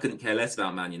 I couldn't care less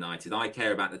about Man United. I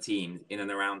care about the team in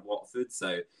and around Watford.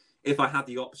 So if I had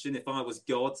the option, if I was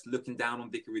God looking down on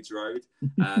Vicarage Road,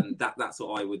 that's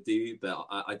what I would do. But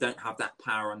I don't have that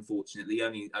power, unfortunately.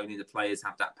 Only the players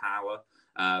have that power.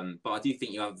 But I do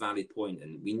think you have a valid point,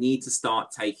 and we need to start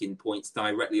taking points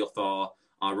directly off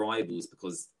our rivals,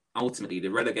 because ultimately the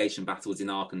relegation battle is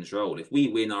in our control. If we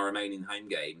win our remaining home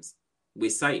games, we're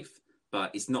safe.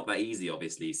 But it's not that easy,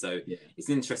 obviously. So It's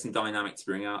an interesting dynamic to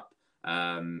bring up.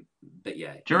 But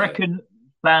yeah. Do you reckon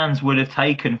fans would have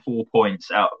taken 4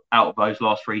 points out of those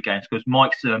last 3 games? Because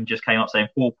Mike's just came up saying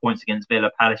 4 points against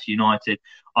Villa, Palace, United.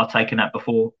 I've taken that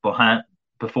beforehand.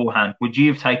 Would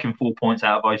you have taken 4 points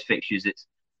out of those fixtures?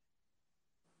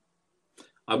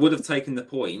 I would have taken the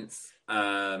points.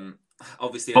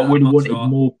 Obviously, but would have wanted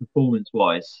more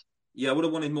performance-wise. Yeah, I would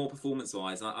have wanted more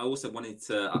performance-wise. I also wanted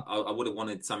to. I would have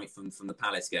wanted something from the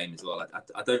Palace game as well.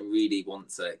 I don't really want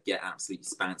to get absolutely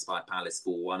spanked by Palace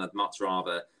 4-1. I'd much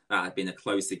rather that had been a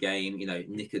closer game.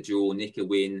 Nick a draw, nick a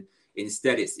win.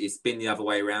 Instead, it's been the other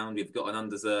way around. We've got an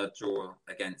undeserved draw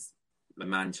against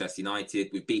Manchester United.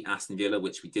 We've beat Aston Villa,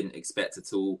 which we didn't expect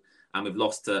at all, and we've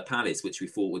lost to Palace, which we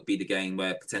thought would be the game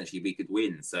where potentially we could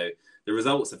win. So the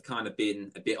results have kind of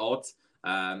been a bit odd.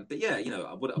 But yeah,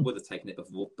 I would have taken it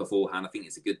beforehand. I think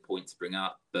it's a good point to bring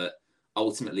up, but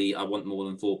ultimately I want more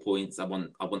than 4 points. I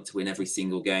want to win every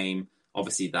single game.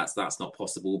 Obviously that's not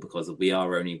possible because we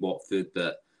are only Watford,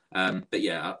 but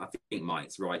yeah, I think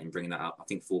Mike's right in bringing that up. I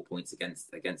think 4 points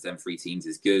against them 3 teams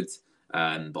is good.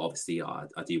 But obviously I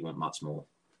do want much more.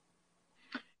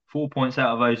 4 points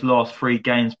out of those last 3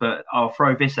 games, but I'll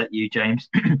throw this at you, James.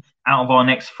 Out of our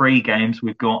next 3 games,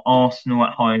 we've got Arsenal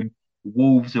at home,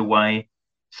 Wolves away,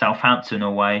 Southampton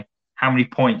away. how many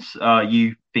points are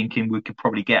you thinking we could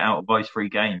probably get out of those 3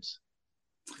 games?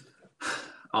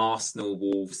 Arsenal,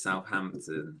 Wolves,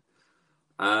 Southampton.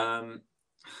 I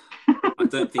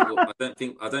don't think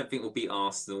we'll beat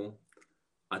Arsenal.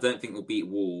 I don't think we'll beat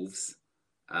Wolves.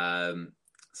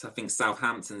 So I think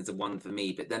Southampton is the one for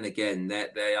me. But then again,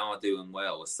 they are doing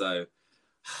well. So,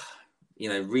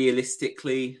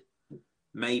 realistically,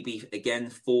 maybe again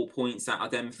 4 points out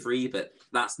of them 3, but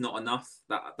that's not enough.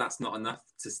 That's not enough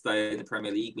to stay in the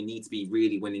Premier League. We need to be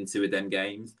really winning 2 of them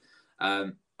games.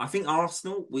 I think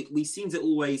Arsenal, we seem to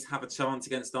always have a chance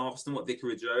against Arsenal at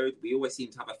Vicarage Road. We always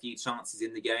seem to have a few chances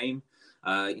in the game.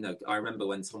 I remember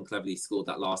when Tom Cleverley scored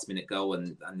that last-minute goal,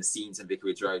 and the scenes in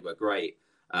Vicarage Road were great.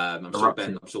 I'm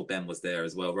sure Ben was there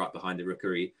as well, right behind the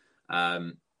rookery.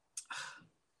 I'd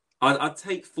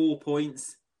take 4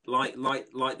 points, like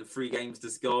the 3 games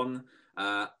just gone.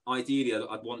 Ideally,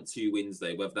 I'd want 2 wins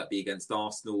though, whether that be against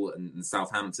Arsenal and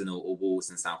Southampton or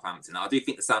Wolves and Southampton. I do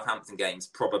think the Southampton game's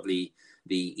probably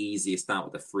the easiest out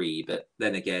of the 3, but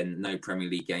then again, no Premier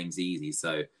League game's easy,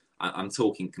 so I'm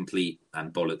talking complete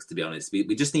bollocks, to be honest.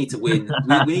 We just need to win.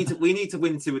 we need to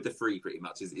win 2 of the 3, pretty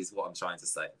much, is what I'm trying to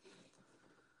say.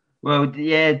 Well,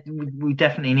 yeah, we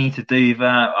definitely need to do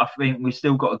that. I think we've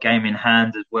still got a game in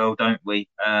hand as well, don't we?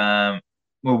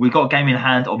 We've got a game in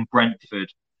hand on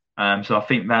Brentford, so I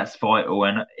think that's vital.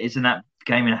 And isn't that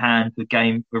game in hand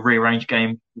the rearranged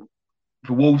game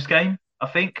for Wolves game? I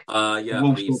think.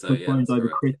 Wolves got postponed over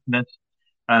Christmas.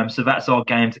 So that's our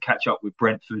game to catch up with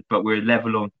Brentford, but we're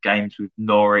level on games with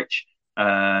Norwich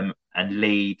and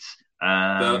Leeds.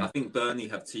 I think Burnley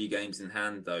have 2 games in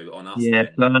hand though on us. Yeah,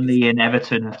 Burnley and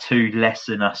Everton have 2 less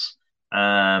than us.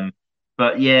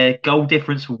 But yeah, goal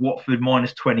difference for Watford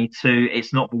 -22.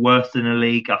 It's not the worst in the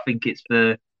league. I think it's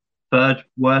the 3rd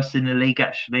worst in the league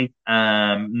actually.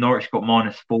 Norwich got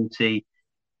 -40.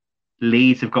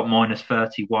 Leeds have got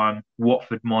 -31.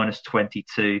 Watford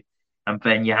 -22. And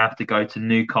then you have to go to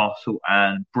Newcastle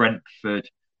and Brentford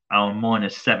on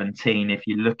 -17 if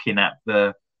you're looking at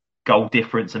the goal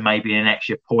difference and maybe an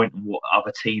extra point on what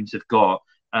other teams have got.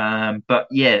 But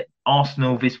yeah,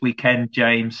 Arsenal this weekend,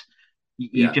 James.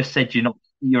 You just said you're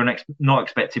not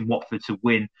expecting Watford to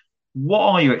win. What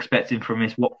are you expecting from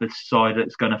this Watford side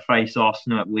that's going to face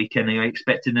Arsenal at weekend? Are you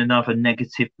expecting another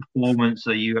negative performance?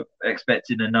 Are you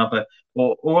expecting another,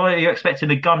 or are you expecting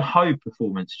a gun-ho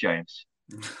performance, James?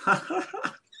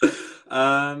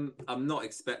 I'm not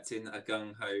expecting a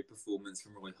gung-ho performance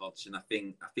from Roy Hodgson. I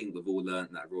think we've all learned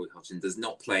that Roy Hodgson does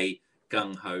not play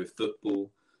gung-ho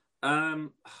football.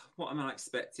 What am I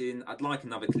expecting? I'd like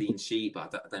another clean sheet,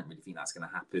 but I don't really think that's going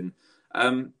to happen.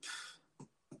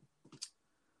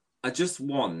 I just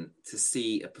want to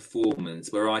see a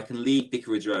performance where I can leave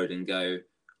Vicarage Road and go,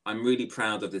 I'm really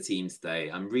proud of the team today.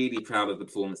 I'm really proud of the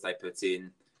performance they put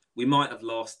in. We might have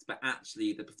lost, but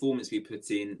actually the performance we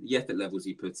put in, the effort levels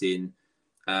we put in,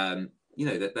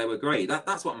 that they were great.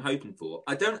 That's what I'm hoping for.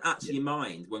 I don't actually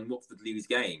mind when Watford lose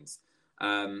games.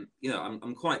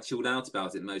 I'm quite chilled out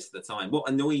about it most of the time. What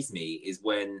annoys me is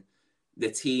when the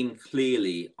team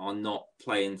clearly are not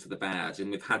playing for the badge,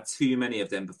 and we've had too many of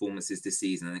them performances this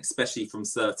season, and especially from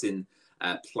certain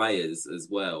players as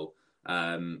well.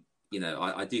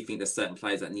 I do think there's certain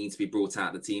players that need to be brought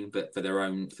out of the team, but for their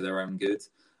own good.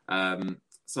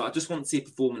 So I just want to see a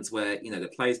performance where,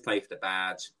 the players play for the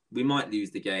badge. We might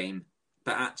lose the game,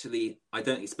 but actually I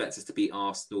don't expect us to beat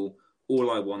Arsenal. All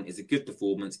I want is a good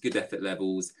performance, good effort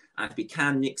levels. And if we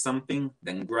can nick something,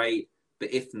 then great.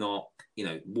 But if not,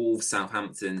 Wolves,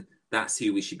 Southampton, that's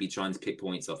who we should be trying to pick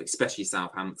points off, especially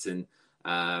Southampton.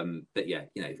 But yeah,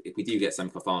 if we do get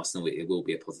something off Arsenal, it will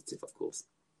be a positive, of course.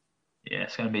 Yeah,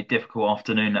 it's going to be a difficult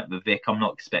afternoon at the Vic. I'm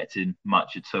not expecting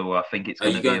much at all. I think it's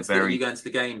going to be a very... Are you going to the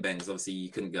game, Ben? Because obviously you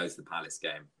couldn't go to the Palace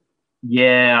game.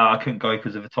 Yeah, I couldn't go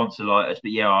because of the tonsillitis.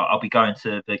 But yeah, I'll be going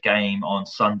to the game on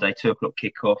Sunday, 2 o'clock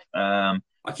kickoff.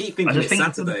 I keep thinking it's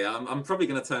Saturday. I'm probably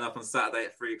going to turn up on Saturday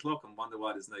at 3 o'clock and wonder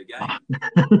why there's no game.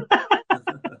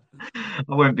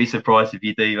 I wouldn't be surprised if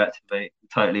you do that, to be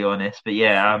totally honest. But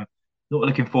yeah, I'm not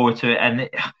looking forward to it. And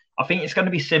I think it's going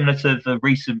to be similar to the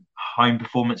recent home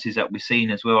performances that we've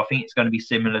seen as well. I think it's going to be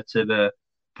similar to the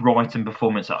Brighton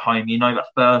performance at home. That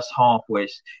first half where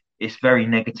it's very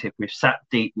negative. We've sat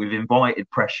deep, we've invited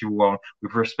pressure on,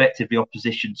 we've respected the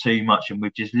opposition too much, and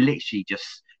we've just literally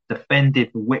just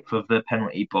defended the width of the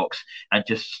penalty box and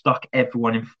just stuck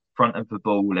everyone in front of the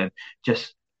ball, and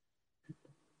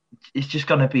it's just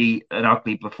going to be an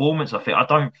ugly performance. I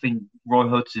don't think Roy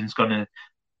Hodgson's going to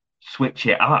switch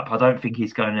it up. I don't think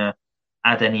he's going to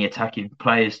add any attacking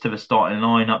players to the starting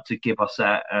lineup to give us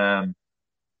that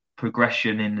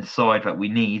progression in the side that we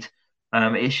need.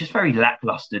 It's just very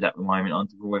lacklustre at the moment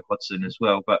under Roy Hodgson as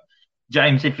well. But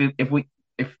James, if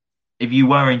you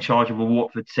were in charge of a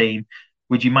Watford team,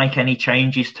 would you make any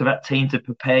changes to that team to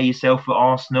prepare yourself for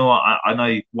Arsenal? I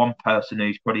know one person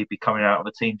who's probably be coming out of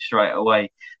the team straight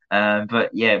away.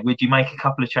 But yeah, would you make a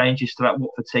couple of changes to that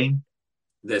Watford team?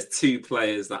 There's two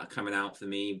players that are coming out for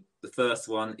me. The first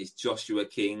one is Joshua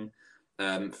King.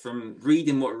 From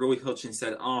reading what Roy Hodgson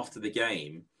said after the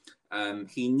game,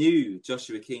 he knew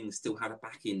Joshua King still had a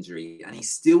back injury, and he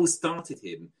still started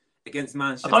him against I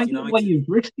Manchester don't get why United. you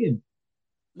risk him.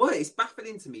 Well, it's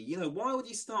baffling to me. Why would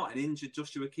you start an injured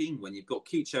Joshua King when you've got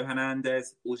Cucho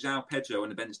Hernandez or João Pedro on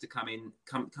the bench to come in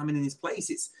in his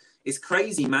place? It's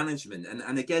crazy management,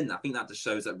 and again, I think that just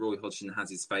shows that Roy Hodgson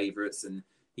has his favourites, and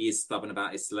he is stubborn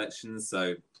about his selections.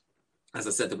 So, as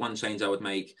I said, the one change I would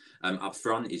make up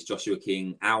front is Joshua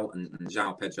King out and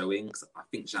João Pedro in, because I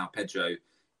think João Pedro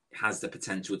has the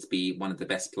potential to be one of the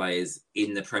best players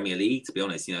in the Premier League, to be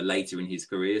honest, later in his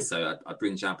career. So I'd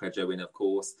bring João Pedro in, of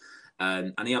course.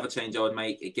 And the other change I would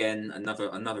make, again,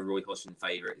 another Roy Hodgson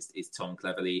favourite is Tom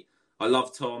Cleverley. I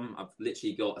love Tom. I've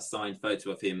literally got a signed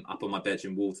photo of him up on my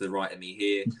bedroom wall to the right of me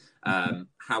here.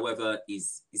 However,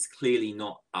 he's clearly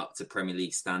not up to Premier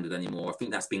League standard anymore. I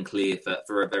think that's been clear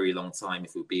for a very long time,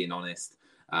 if we're being honest.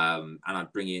 And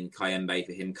I'd bring in Kayembe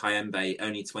for him. Kayembe,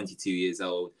 only 22 years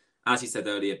old. As you said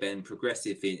earlier, Ben,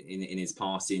 progressive in his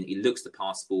passing. He looks to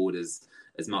pass forward as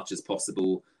much as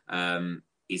possible.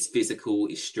 He's physical,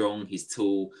 he's strong, he's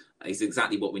tall. He's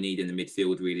exactly what we need in the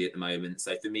midfield, really, at the moment.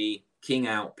 So for me, King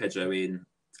out, Pedro in,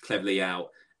 Cleverley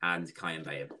out, and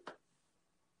Kayembe in.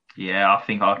 Yeah, I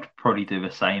think I'd probably do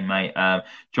the same, mate.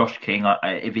 Josh King,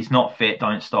 if he's not fit,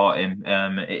 don't start him.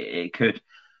 It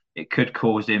could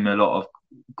cause him a lot of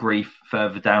grief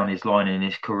further down his line in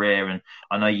his career. And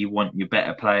I know you want your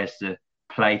better players to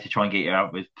play to try and get you out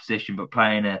of his position, but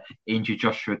playing an injured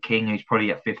Joshua King, who's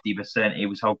probably at 50%, he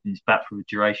was holding his back for the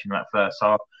duration of that first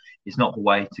half, is not the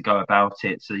way to go about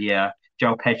it. So yeah,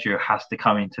 João Pedro has to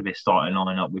come into this starting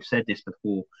lineup. We've said this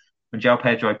before. When João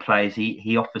Pedro plays,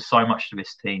 he offers so much to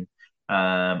this team.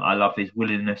 I love his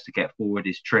willingness to get forward,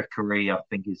 his trickery. I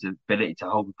think his ability to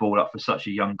hold the ball up for such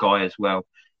a young guy as well.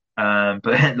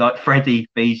 But like Freddie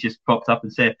B's just popped up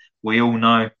and said, we all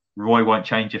know Roy won't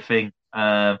change a thing.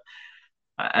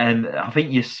 And I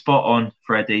think you're spot on,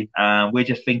 Freddie. We're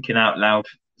just thinking out loud,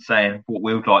 saying what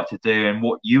we would like to do and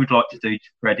what you would like to do,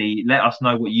 Freddie. Let us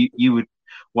know what you would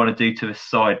want to do to the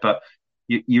side. But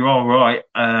you're all right.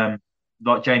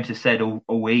 Like James has said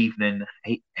all evening,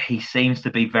 he seems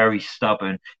to be very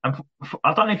stubborn. And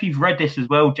I don't know if you've read this as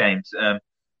well, James.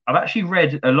 I've actually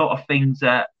read a lot of things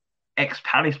that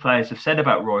ex-Palace players have said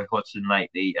about Roy Hodgson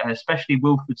lately, especially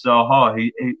Wilfried Zaha,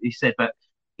 who said that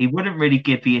he wouldn't really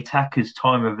give the attackers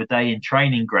time of the day in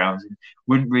training grounds and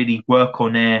wouldn't really work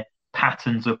on their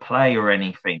patterns of play or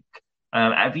anything.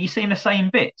 Have you seen the same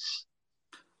bits?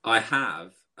 I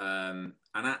have. And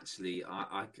actually,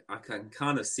 I can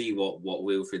kind of see what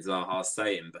Wilfried Zaha is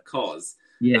saying, because,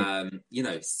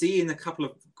 seeing a couple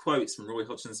of quotes from Roy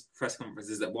Hodgson's press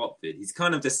conferences at Watford, he's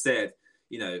kind of just said,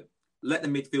 let the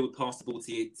midfield pass the ball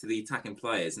to the attacking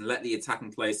players and let the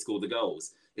attacking players score the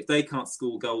goals. If they can't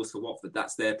score goals for Watford,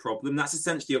 that's their problem. That's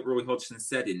essentially what Roy Hodgson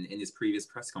said in his previous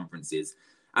press conferences.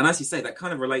 And as you say, that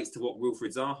kind of relates to what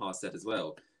Wilfried Zaha said as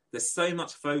well. There's so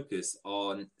much focus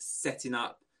on setting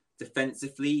up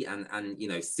defensively and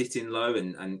sitting low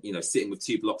and sitting with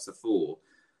 2 blocks of 4,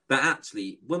 that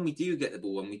actually, when we do get the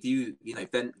ball and we do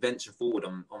venture forward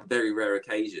on very rare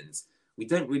occasions, we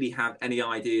don't really have any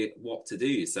idea what to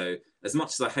do. So as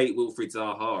much as I hate Wilfried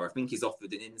Zaha, I think he's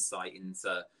offered an insight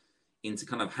into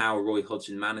kind of how Roy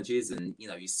Hodgson manages. And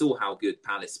you saw how good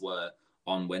Palace were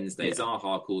on Wednesday. Yeah.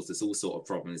 Zaha caused us all sort of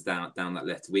problems down that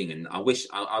left wing, and I wish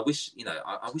we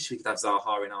could have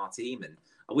Zaha in our team, and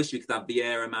I wish we could have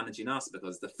Vieira managing us,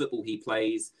 because the football he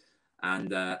plays and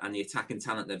the attacking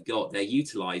talent they've got, they're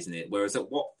utilising it. Whereas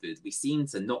at Watford, we seem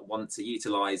to not want to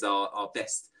utilise our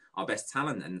best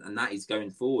talent, and that is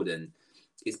going forward. And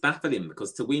it's baffling,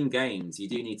 because to win games, you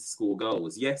do need to score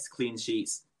goals. Yes, clean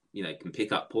sheets, can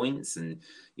pick up points, and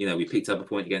we picked up a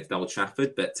point against Old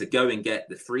Trafford, but to go and get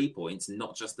the 3 points,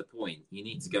 not just the point, you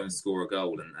need to go and score a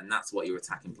goal, and that's what your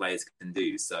attacking players can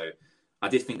do. So I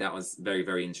did think that was very,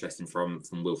 very interesting from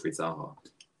Wilfried Zaha.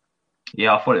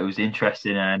 Yeah, I thought it was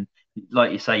interesting, and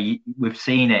like you say, we've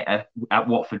seen it at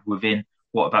Watford within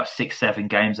about 6-7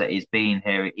 games that he's been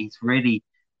here. He's really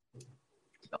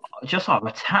just our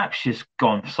attack's just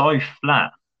gone so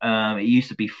flat. It used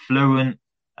to be fluent.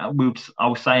 I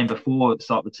was saying before at the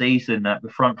start of the season that the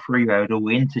front three would all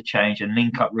interchange and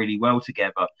link up really well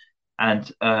together.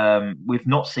 And we've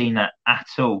not seen that at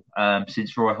all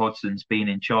since Roy Hodgson's been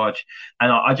in charge.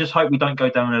 And I just hope we don't go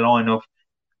down the line of,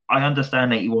 I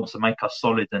understand that he wants to make us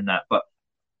solid and that, but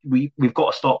we've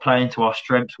got to start playing to our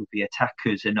strengths with the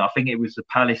attackers. And I think it was the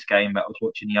Palace game that I was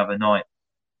watching the other night.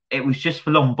 It was just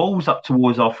for long balls up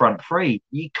towards our front three.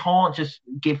 You can't just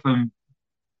give them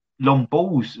long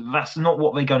balls. That's not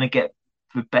what they're going to get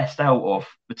the best out of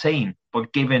the team by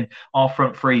giving our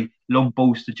front three long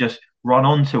balls to just run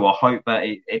onto. I hope that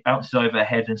it bounces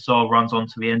overhead and Saul runs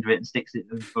onto the end of it and sticks it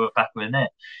into the back of the net.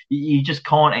 You just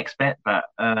can't expect that.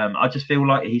 I just feel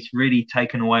like he's really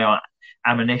taken away our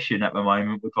ammunition at the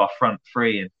moment with our front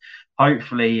three, and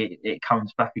hopefully it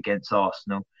comes back against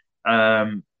Arsenal.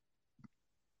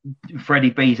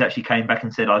 Freddie B's actually came back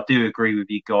and said, I do agree with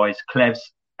you guys. Clevs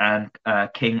and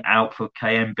King out for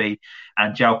KMB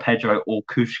and João Pedro or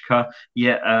Kushka.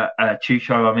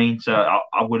 Chucho, I mean. So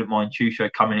I wouldn't mind Chucho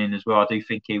coming in as well. I do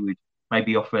think he would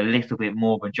maybe offer a little bit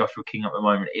more than Joshua King at the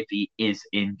moment if he is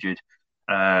injured.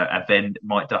 And then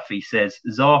Mike Duffy says,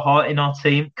 Zaha in our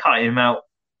team, cut him out,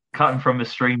 cut him from the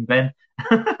stream, Ben.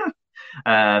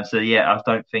 I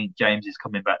don't think James is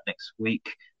coming back next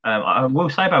week. I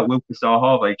will say about Wilfred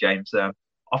Zaha though, James.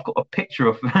 I've got a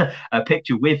picture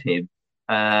with him.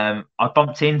 I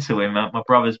bumped into him at my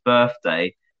brother's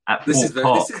birthday at Fort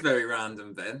Park. This is very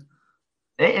random, Ben.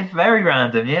 It is very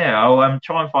random, yeah. I'll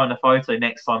try and find a photo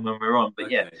next time when we're on. But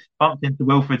okay. Yeah, bumped into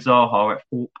Wilfred Zaha at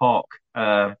Fort Park,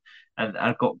 and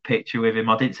I got a picture with him.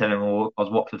 I didn't tell him I was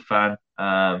a Watford fan.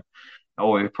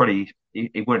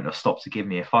 He wouldn't have stopped to give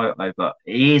me a photo, but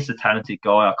he is a talented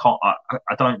guy.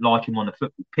 I don't like him on the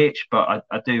football pitch, but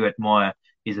I do admire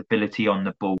his ability on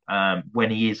the ball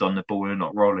when he is on the ball and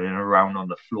not rolling around on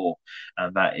the floor.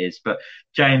 That is. But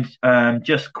James,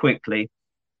 just quickly,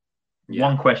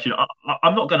 one question.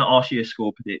 I'm not going to ask you a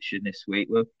score prediction this week.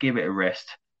 We'll give it a rest.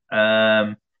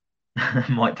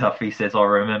 Mike Duffy says, I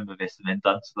remember this, and then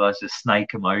done those snake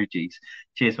emojis.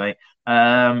 Cheers, mate.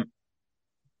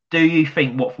 Do you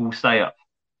think Watford will stay up?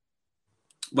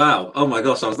 Wow. Oh my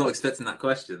gosh, I was not expecting that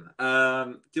question.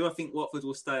 Do I think Watford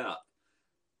will stay up?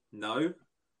 No.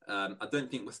 I don't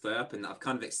think we'll stay up, and I've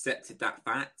kind of accepted that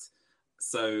fact.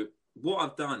 So what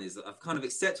I've done is I've kind of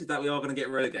accepted that we are going to get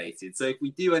relegated. So if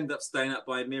we do end up staying up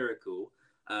by a miracle,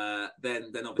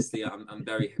 then obviously I'm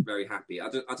very, very happy. I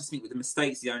just think with the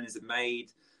mistakes the owners have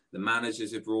made, the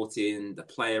managers we've brought in, the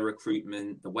player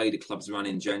recruitment, the way the club's run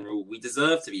in general, we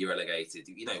deserve to be relegated.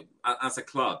 You know, as a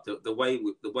club, the way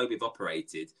we've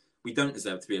operated, we don't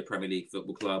deserve to be a Premier League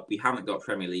football club. We haven't got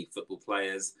Premier League football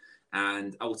players,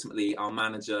 and ultimately our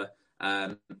manager,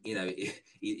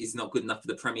 is not good enough for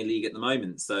the Premier League at the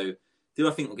moment. So, do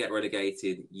I think we'll get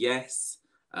relegated? Yes.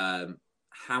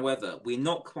 However, we're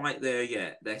not quite there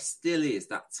yet. There still is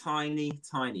that tiny,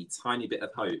 tiny, tiny bit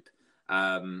of hope.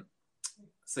 I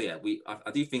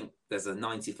do think there's a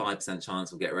 95%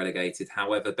 chance we'll get relegated.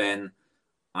 However, Ben,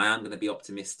 I am going to be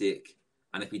optimistic.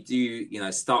 And if we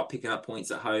do, start picking up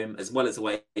points at home as well as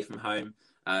away from home,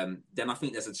 then I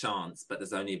think there's a chance, but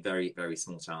there's only a very, very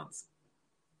small chance.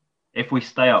 If we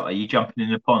stay up, are you jumping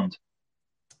in the pond?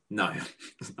 No.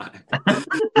 No,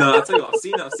 I'll tell you what,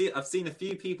 I've seen a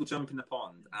few people jump in the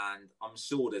pond, and I'm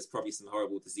sure there's probably some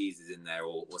horrible diseases in there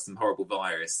or some horrible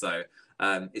virus. So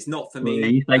it's not for me. Are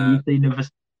you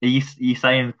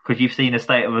saying because you've seen the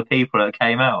state of the people that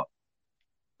came out?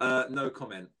 No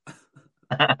comment.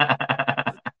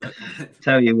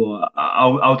 Tell you what,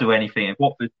 I'll do anything.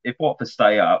 If Watford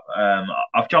stay up,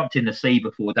 I've jumped in the sea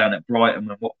before down at Brighton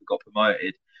when Watford got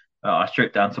promoted. I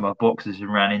stripped down to my boxers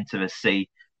and ran into the sea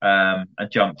and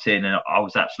jumped in, and I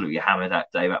was absolutely hammered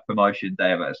that day. That promotion day,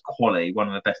 that was quality, one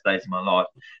of the best days of my life.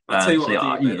 I'll tell you what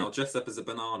I'll do, Ben. I'll dress up as a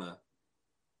banana.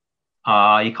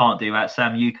 You can't do that.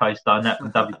 Sam Yuko's done that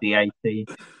from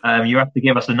WD18. You have to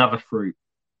give us another fruit.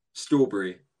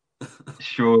 Strawberry.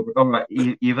 Strawberry. All right,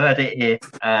 you've heard it here.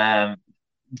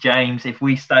 James, if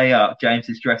we stay up, James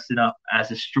is dressing up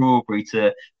as a strawberry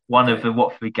to one of the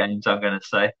Watford games, I'm going to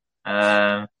say.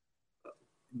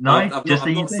 No,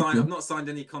 I've not signed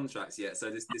any contracts yet, so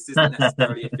this isn't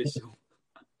necessarily official.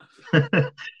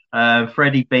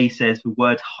 Freddie B says the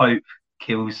word hope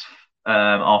kills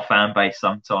our fan base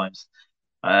sometimes.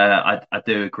 I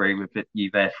do agree with you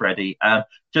there, Freddie.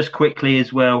 Just quickly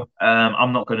as well,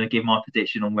 I'm not going to give my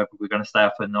prediction on whether we're going to stay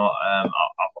up or not.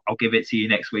 I'll give it to you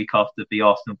next week after the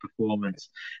Arsenal performance.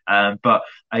 But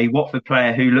a Watford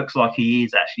player who looks like he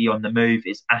is actually on the move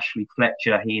is Ashley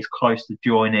Fletcher. He is close to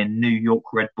joining New York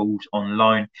Red Bulls on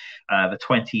loan. The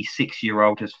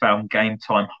 26-year-old has found game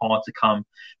time hard to come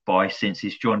by since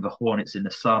he's joined the Hornets in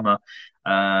the summer.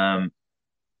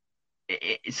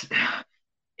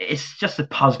 it's just a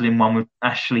puzzling one with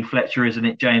Ashley Fletcher, isn't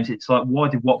it, James? It's like, why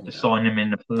did Watford sign him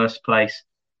in the first place?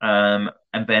 And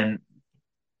then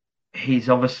he's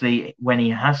obviously, when he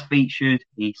has featured,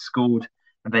 he's scored,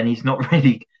 and then he's not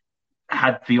really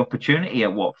had the opportunity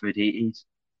at Watford. He's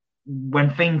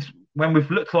when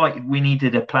we've looked like we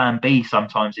needed a plan B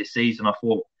sometimes this season, I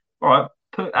thought, all right,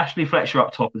 put Ashley Fletcher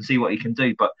up top and see what he can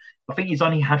do. But I think he's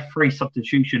only had 3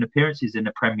 substitution appearances in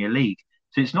the Premier League,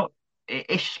 so it's not.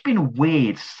 It's just been a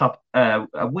weird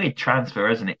transfer,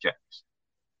 hasn't it, James?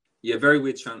 Yeah, very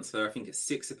weird transfer. I think it's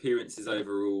 6 appearances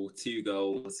overall, 2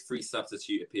 goals, 3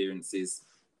 substitute appearances.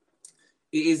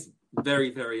 It is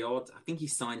very, very odd. I think he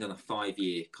signed on a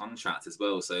 5-year contract as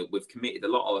well, so we've committed a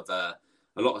lot of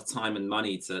time and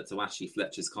money to Ashley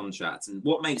Fletcher's contract. And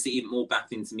what makes it even more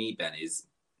baffling to me, Ben, is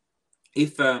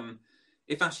if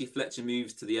Ashley Fletcher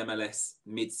moves to the MLS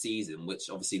mid-season, which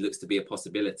obviously looks to be a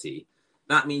possibility,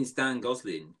 that means Dan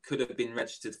Gosling could have been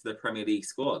registered for the Premier League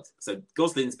squad. So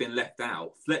Gosling's been left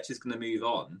out. Fletcher's going to move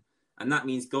on. And that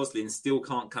means Gosling still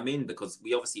can't come in because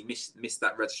we obviously missed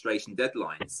that registration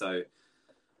deadline. So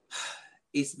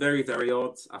it's very, very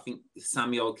odd. I think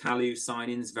Samuel Kalu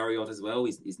signing's very odd as well.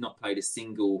 He's not played a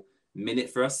single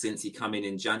minute for us since he come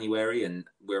in January, and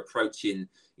we're approaching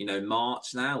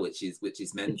March now, which is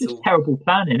mental. It's just terrible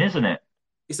planning, isn't it?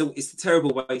 It's a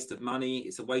terrible waste of money.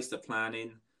 It's a waste of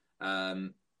planning.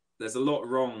 There's a lot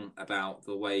wrong about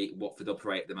the way Watford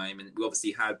operate at the moment. We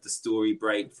obviously had the story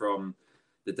break from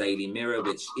the Daily Mirror,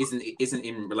 which isn't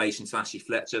in relation to Ashley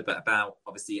Fletcher, but about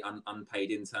obviously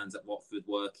unpaid interns at Watford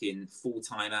working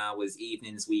full-time hours,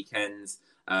 evenings, weekends,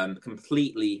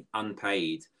 completely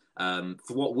unpaid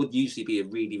for what would usually be a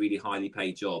really, really highly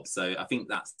paid job. So I think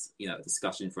that's a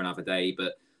discussion for another day.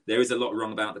 But there is a lot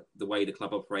wrong about the way the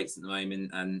club operates at the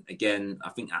moment. And again, I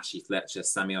think Ashley Fletcher,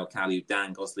 Samuel Kalu,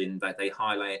 Dan Gosling, they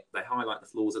highlight the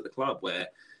flaws at the club where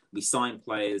we sign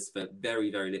players for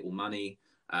very, very little money.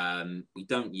 We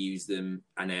don't use them,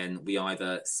 and then we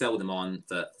either sell them on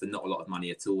for not a lot of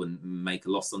money at all and make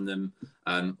a loss on them.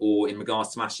 Or in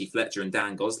regards to Ashley Fletcher and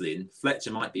Dan Gosling, Fletcher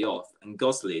might be off, and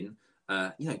Gosling,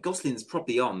 Gosling's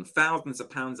probably on thousands of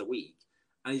pounds a week,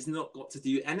 and he's not got to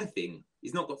do anything.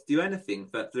 He's not got to do anything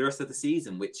for the rest of the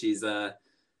season, which is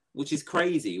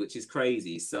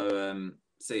crazy. So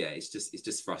yeah, it's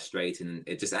just frustrating.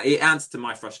 It adds to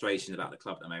my frustration about the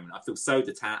club at the moment. I feel so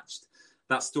detached.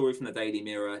 That story from the Daily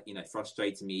Mirror,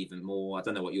 frustrated me even more. I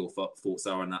don't know what your thoughts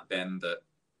are on that, Ben, but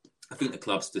I think the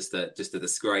club's just a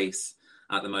disgrace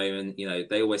at the moment.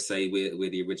 They always say we're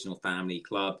the original family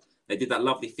club. They did that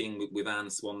lovely thing with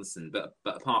Anne Swanson, but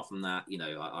apart from that,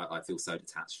 I feel so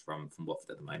detached from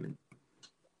Watford at the moment.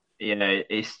 Yeah,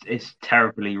 it's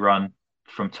terribly run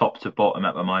from top to bottom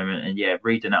at the moment. And yeah,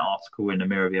 reading that article in the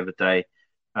Mirror the other day,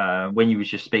 when you was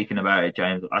just speaking about it,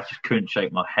 James, I just couldn't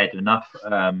shake my head enough.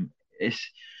 I'm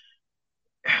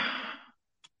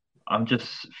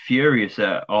just furious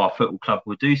that our football club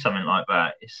will do something like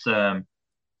that. It's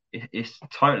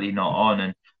totally not on,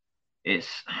 and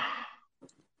it's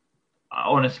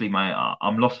honestly, mate,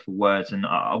 I'm lost for words, and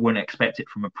I wouldn't expect it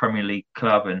from a Premier League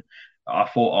club. And I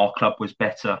thought our club was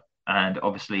better, and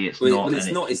obviously it's not.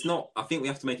 Well, it's not. I think we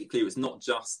have to make it clear. It's not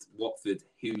just Watford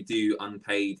who do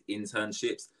unpaid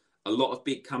internships. A lot of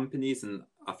big companies, and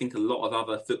I think a lot of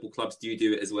other football clubs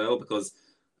do it as well. Because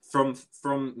from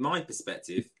my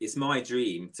perspective, it's my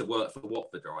dream to work for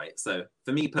Watford, right? So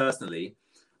for me personally,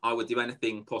 I would do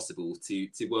anything possible to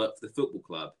work for the football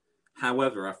club.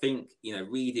 However, I think,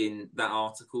 reading that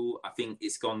article, I think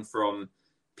it's gone from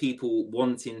people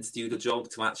wanting to do the job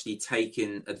to actually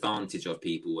taking advantage of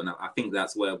people. And I think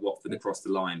that's where Watford crossed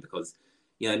the line, because,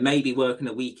 maybe working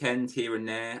a weekend here and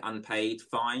there, unpaid,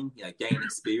 fine, gain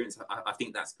experience. I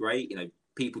think that's great.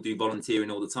 People do volunteering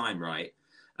all the time, right?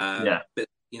 Yeah. But,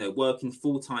 working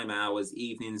full-time hours,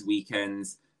 evenings,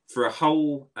 weekends, for a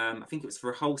whole, I think it was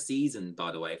for a whole season,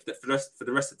 by the way, for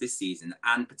the rest of this season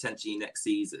and potentially next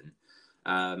season.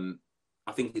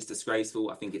 I think it's disgraceful.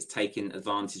 I think it's taking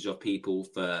advantage of people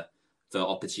for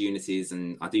opportunities,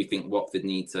 and I do think Watford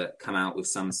need to come out with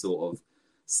some sort of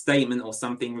statement or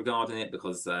something regarding it,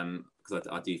 because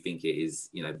I do think it is,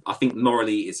 I think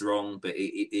morally it's wrong, but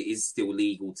it is still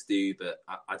legal to do. But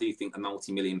I do think a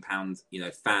multi-million-pound,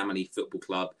 family football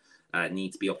club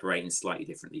need to be operating slightly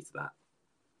differently to that.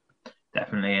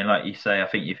 Definitely, and like you say, I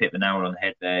think you've hit the nail on the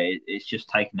head there. It's just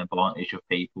taking advantage of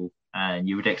people, and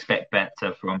you would expect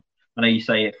better from. I know you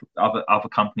say it, other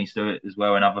companies do it as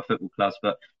well, and other football clubs,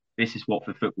 but this is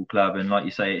Watford Football Club, and like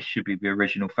you say, it should be the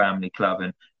original family club,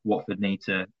 and Watford need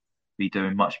to be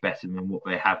doing much better than what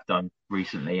they have done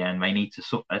recently, and they need to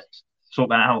sort that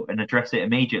out and address it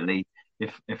immediately.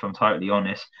 If I'm totally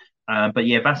honest, But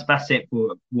yeah, that's it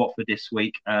for Watford this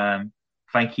week.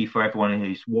 Thank you for everyone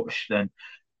who's watched and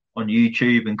on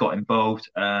YouTube and got involved.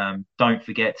 Don't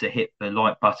forget to hit the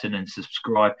like button and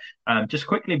subscribe. Just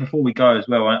quickly before we go as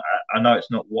well, I know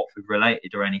it's not Watford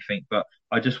related or anything, but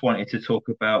I just wanted to talk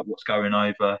about what's going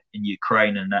over in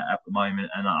Ukraine and that at the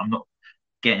moment. And I'm not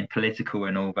getting political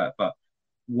and all that, but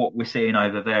what we're seeing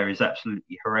over there is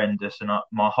absolutely horrendous. And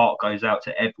my heart goes out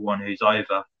to everyone who's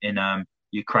over in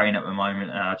Ukraine at the moment.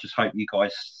 And I just hope you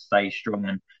guys stay strong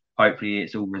and hopefully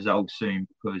it's all resolved soon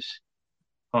because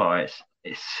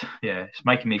it's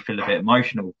making me feel a bit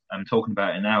emotional. I'm talking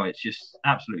about it now. It's just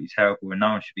absolutely terrible, and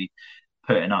no one should be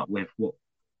putting up with what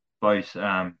those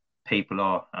people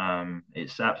are.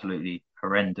 It's absolutely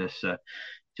horrendous.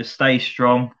 Just stay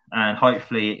strong, and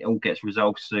hopefully it all gets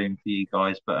resolved soon for you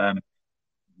guys. But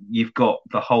you've got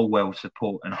the whole world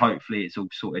support, and hopefully it's all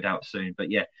sorted out soon.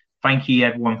 But yeah, thank you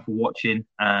everyone for watching.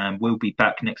 We'll be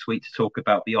back next week to talk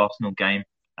about the Arsenal game.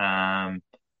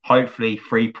 Hopefully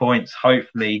 3 points,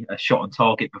 hopefully a shot on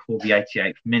target before the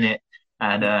 88th minute.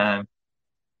 And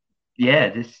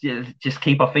just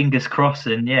keep our fingers crossed.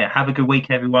 And yeah, have a good week,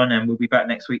 everyone. And we'll be back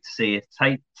next week to see you.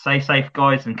 Stay safe,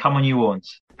 guys, and come on, you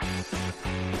Horns.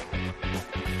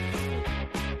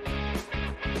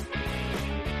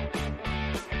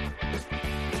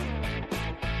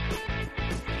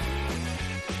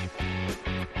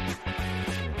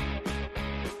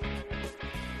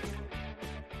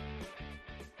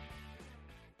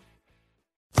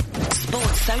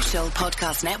 Social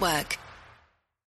Podcast Network.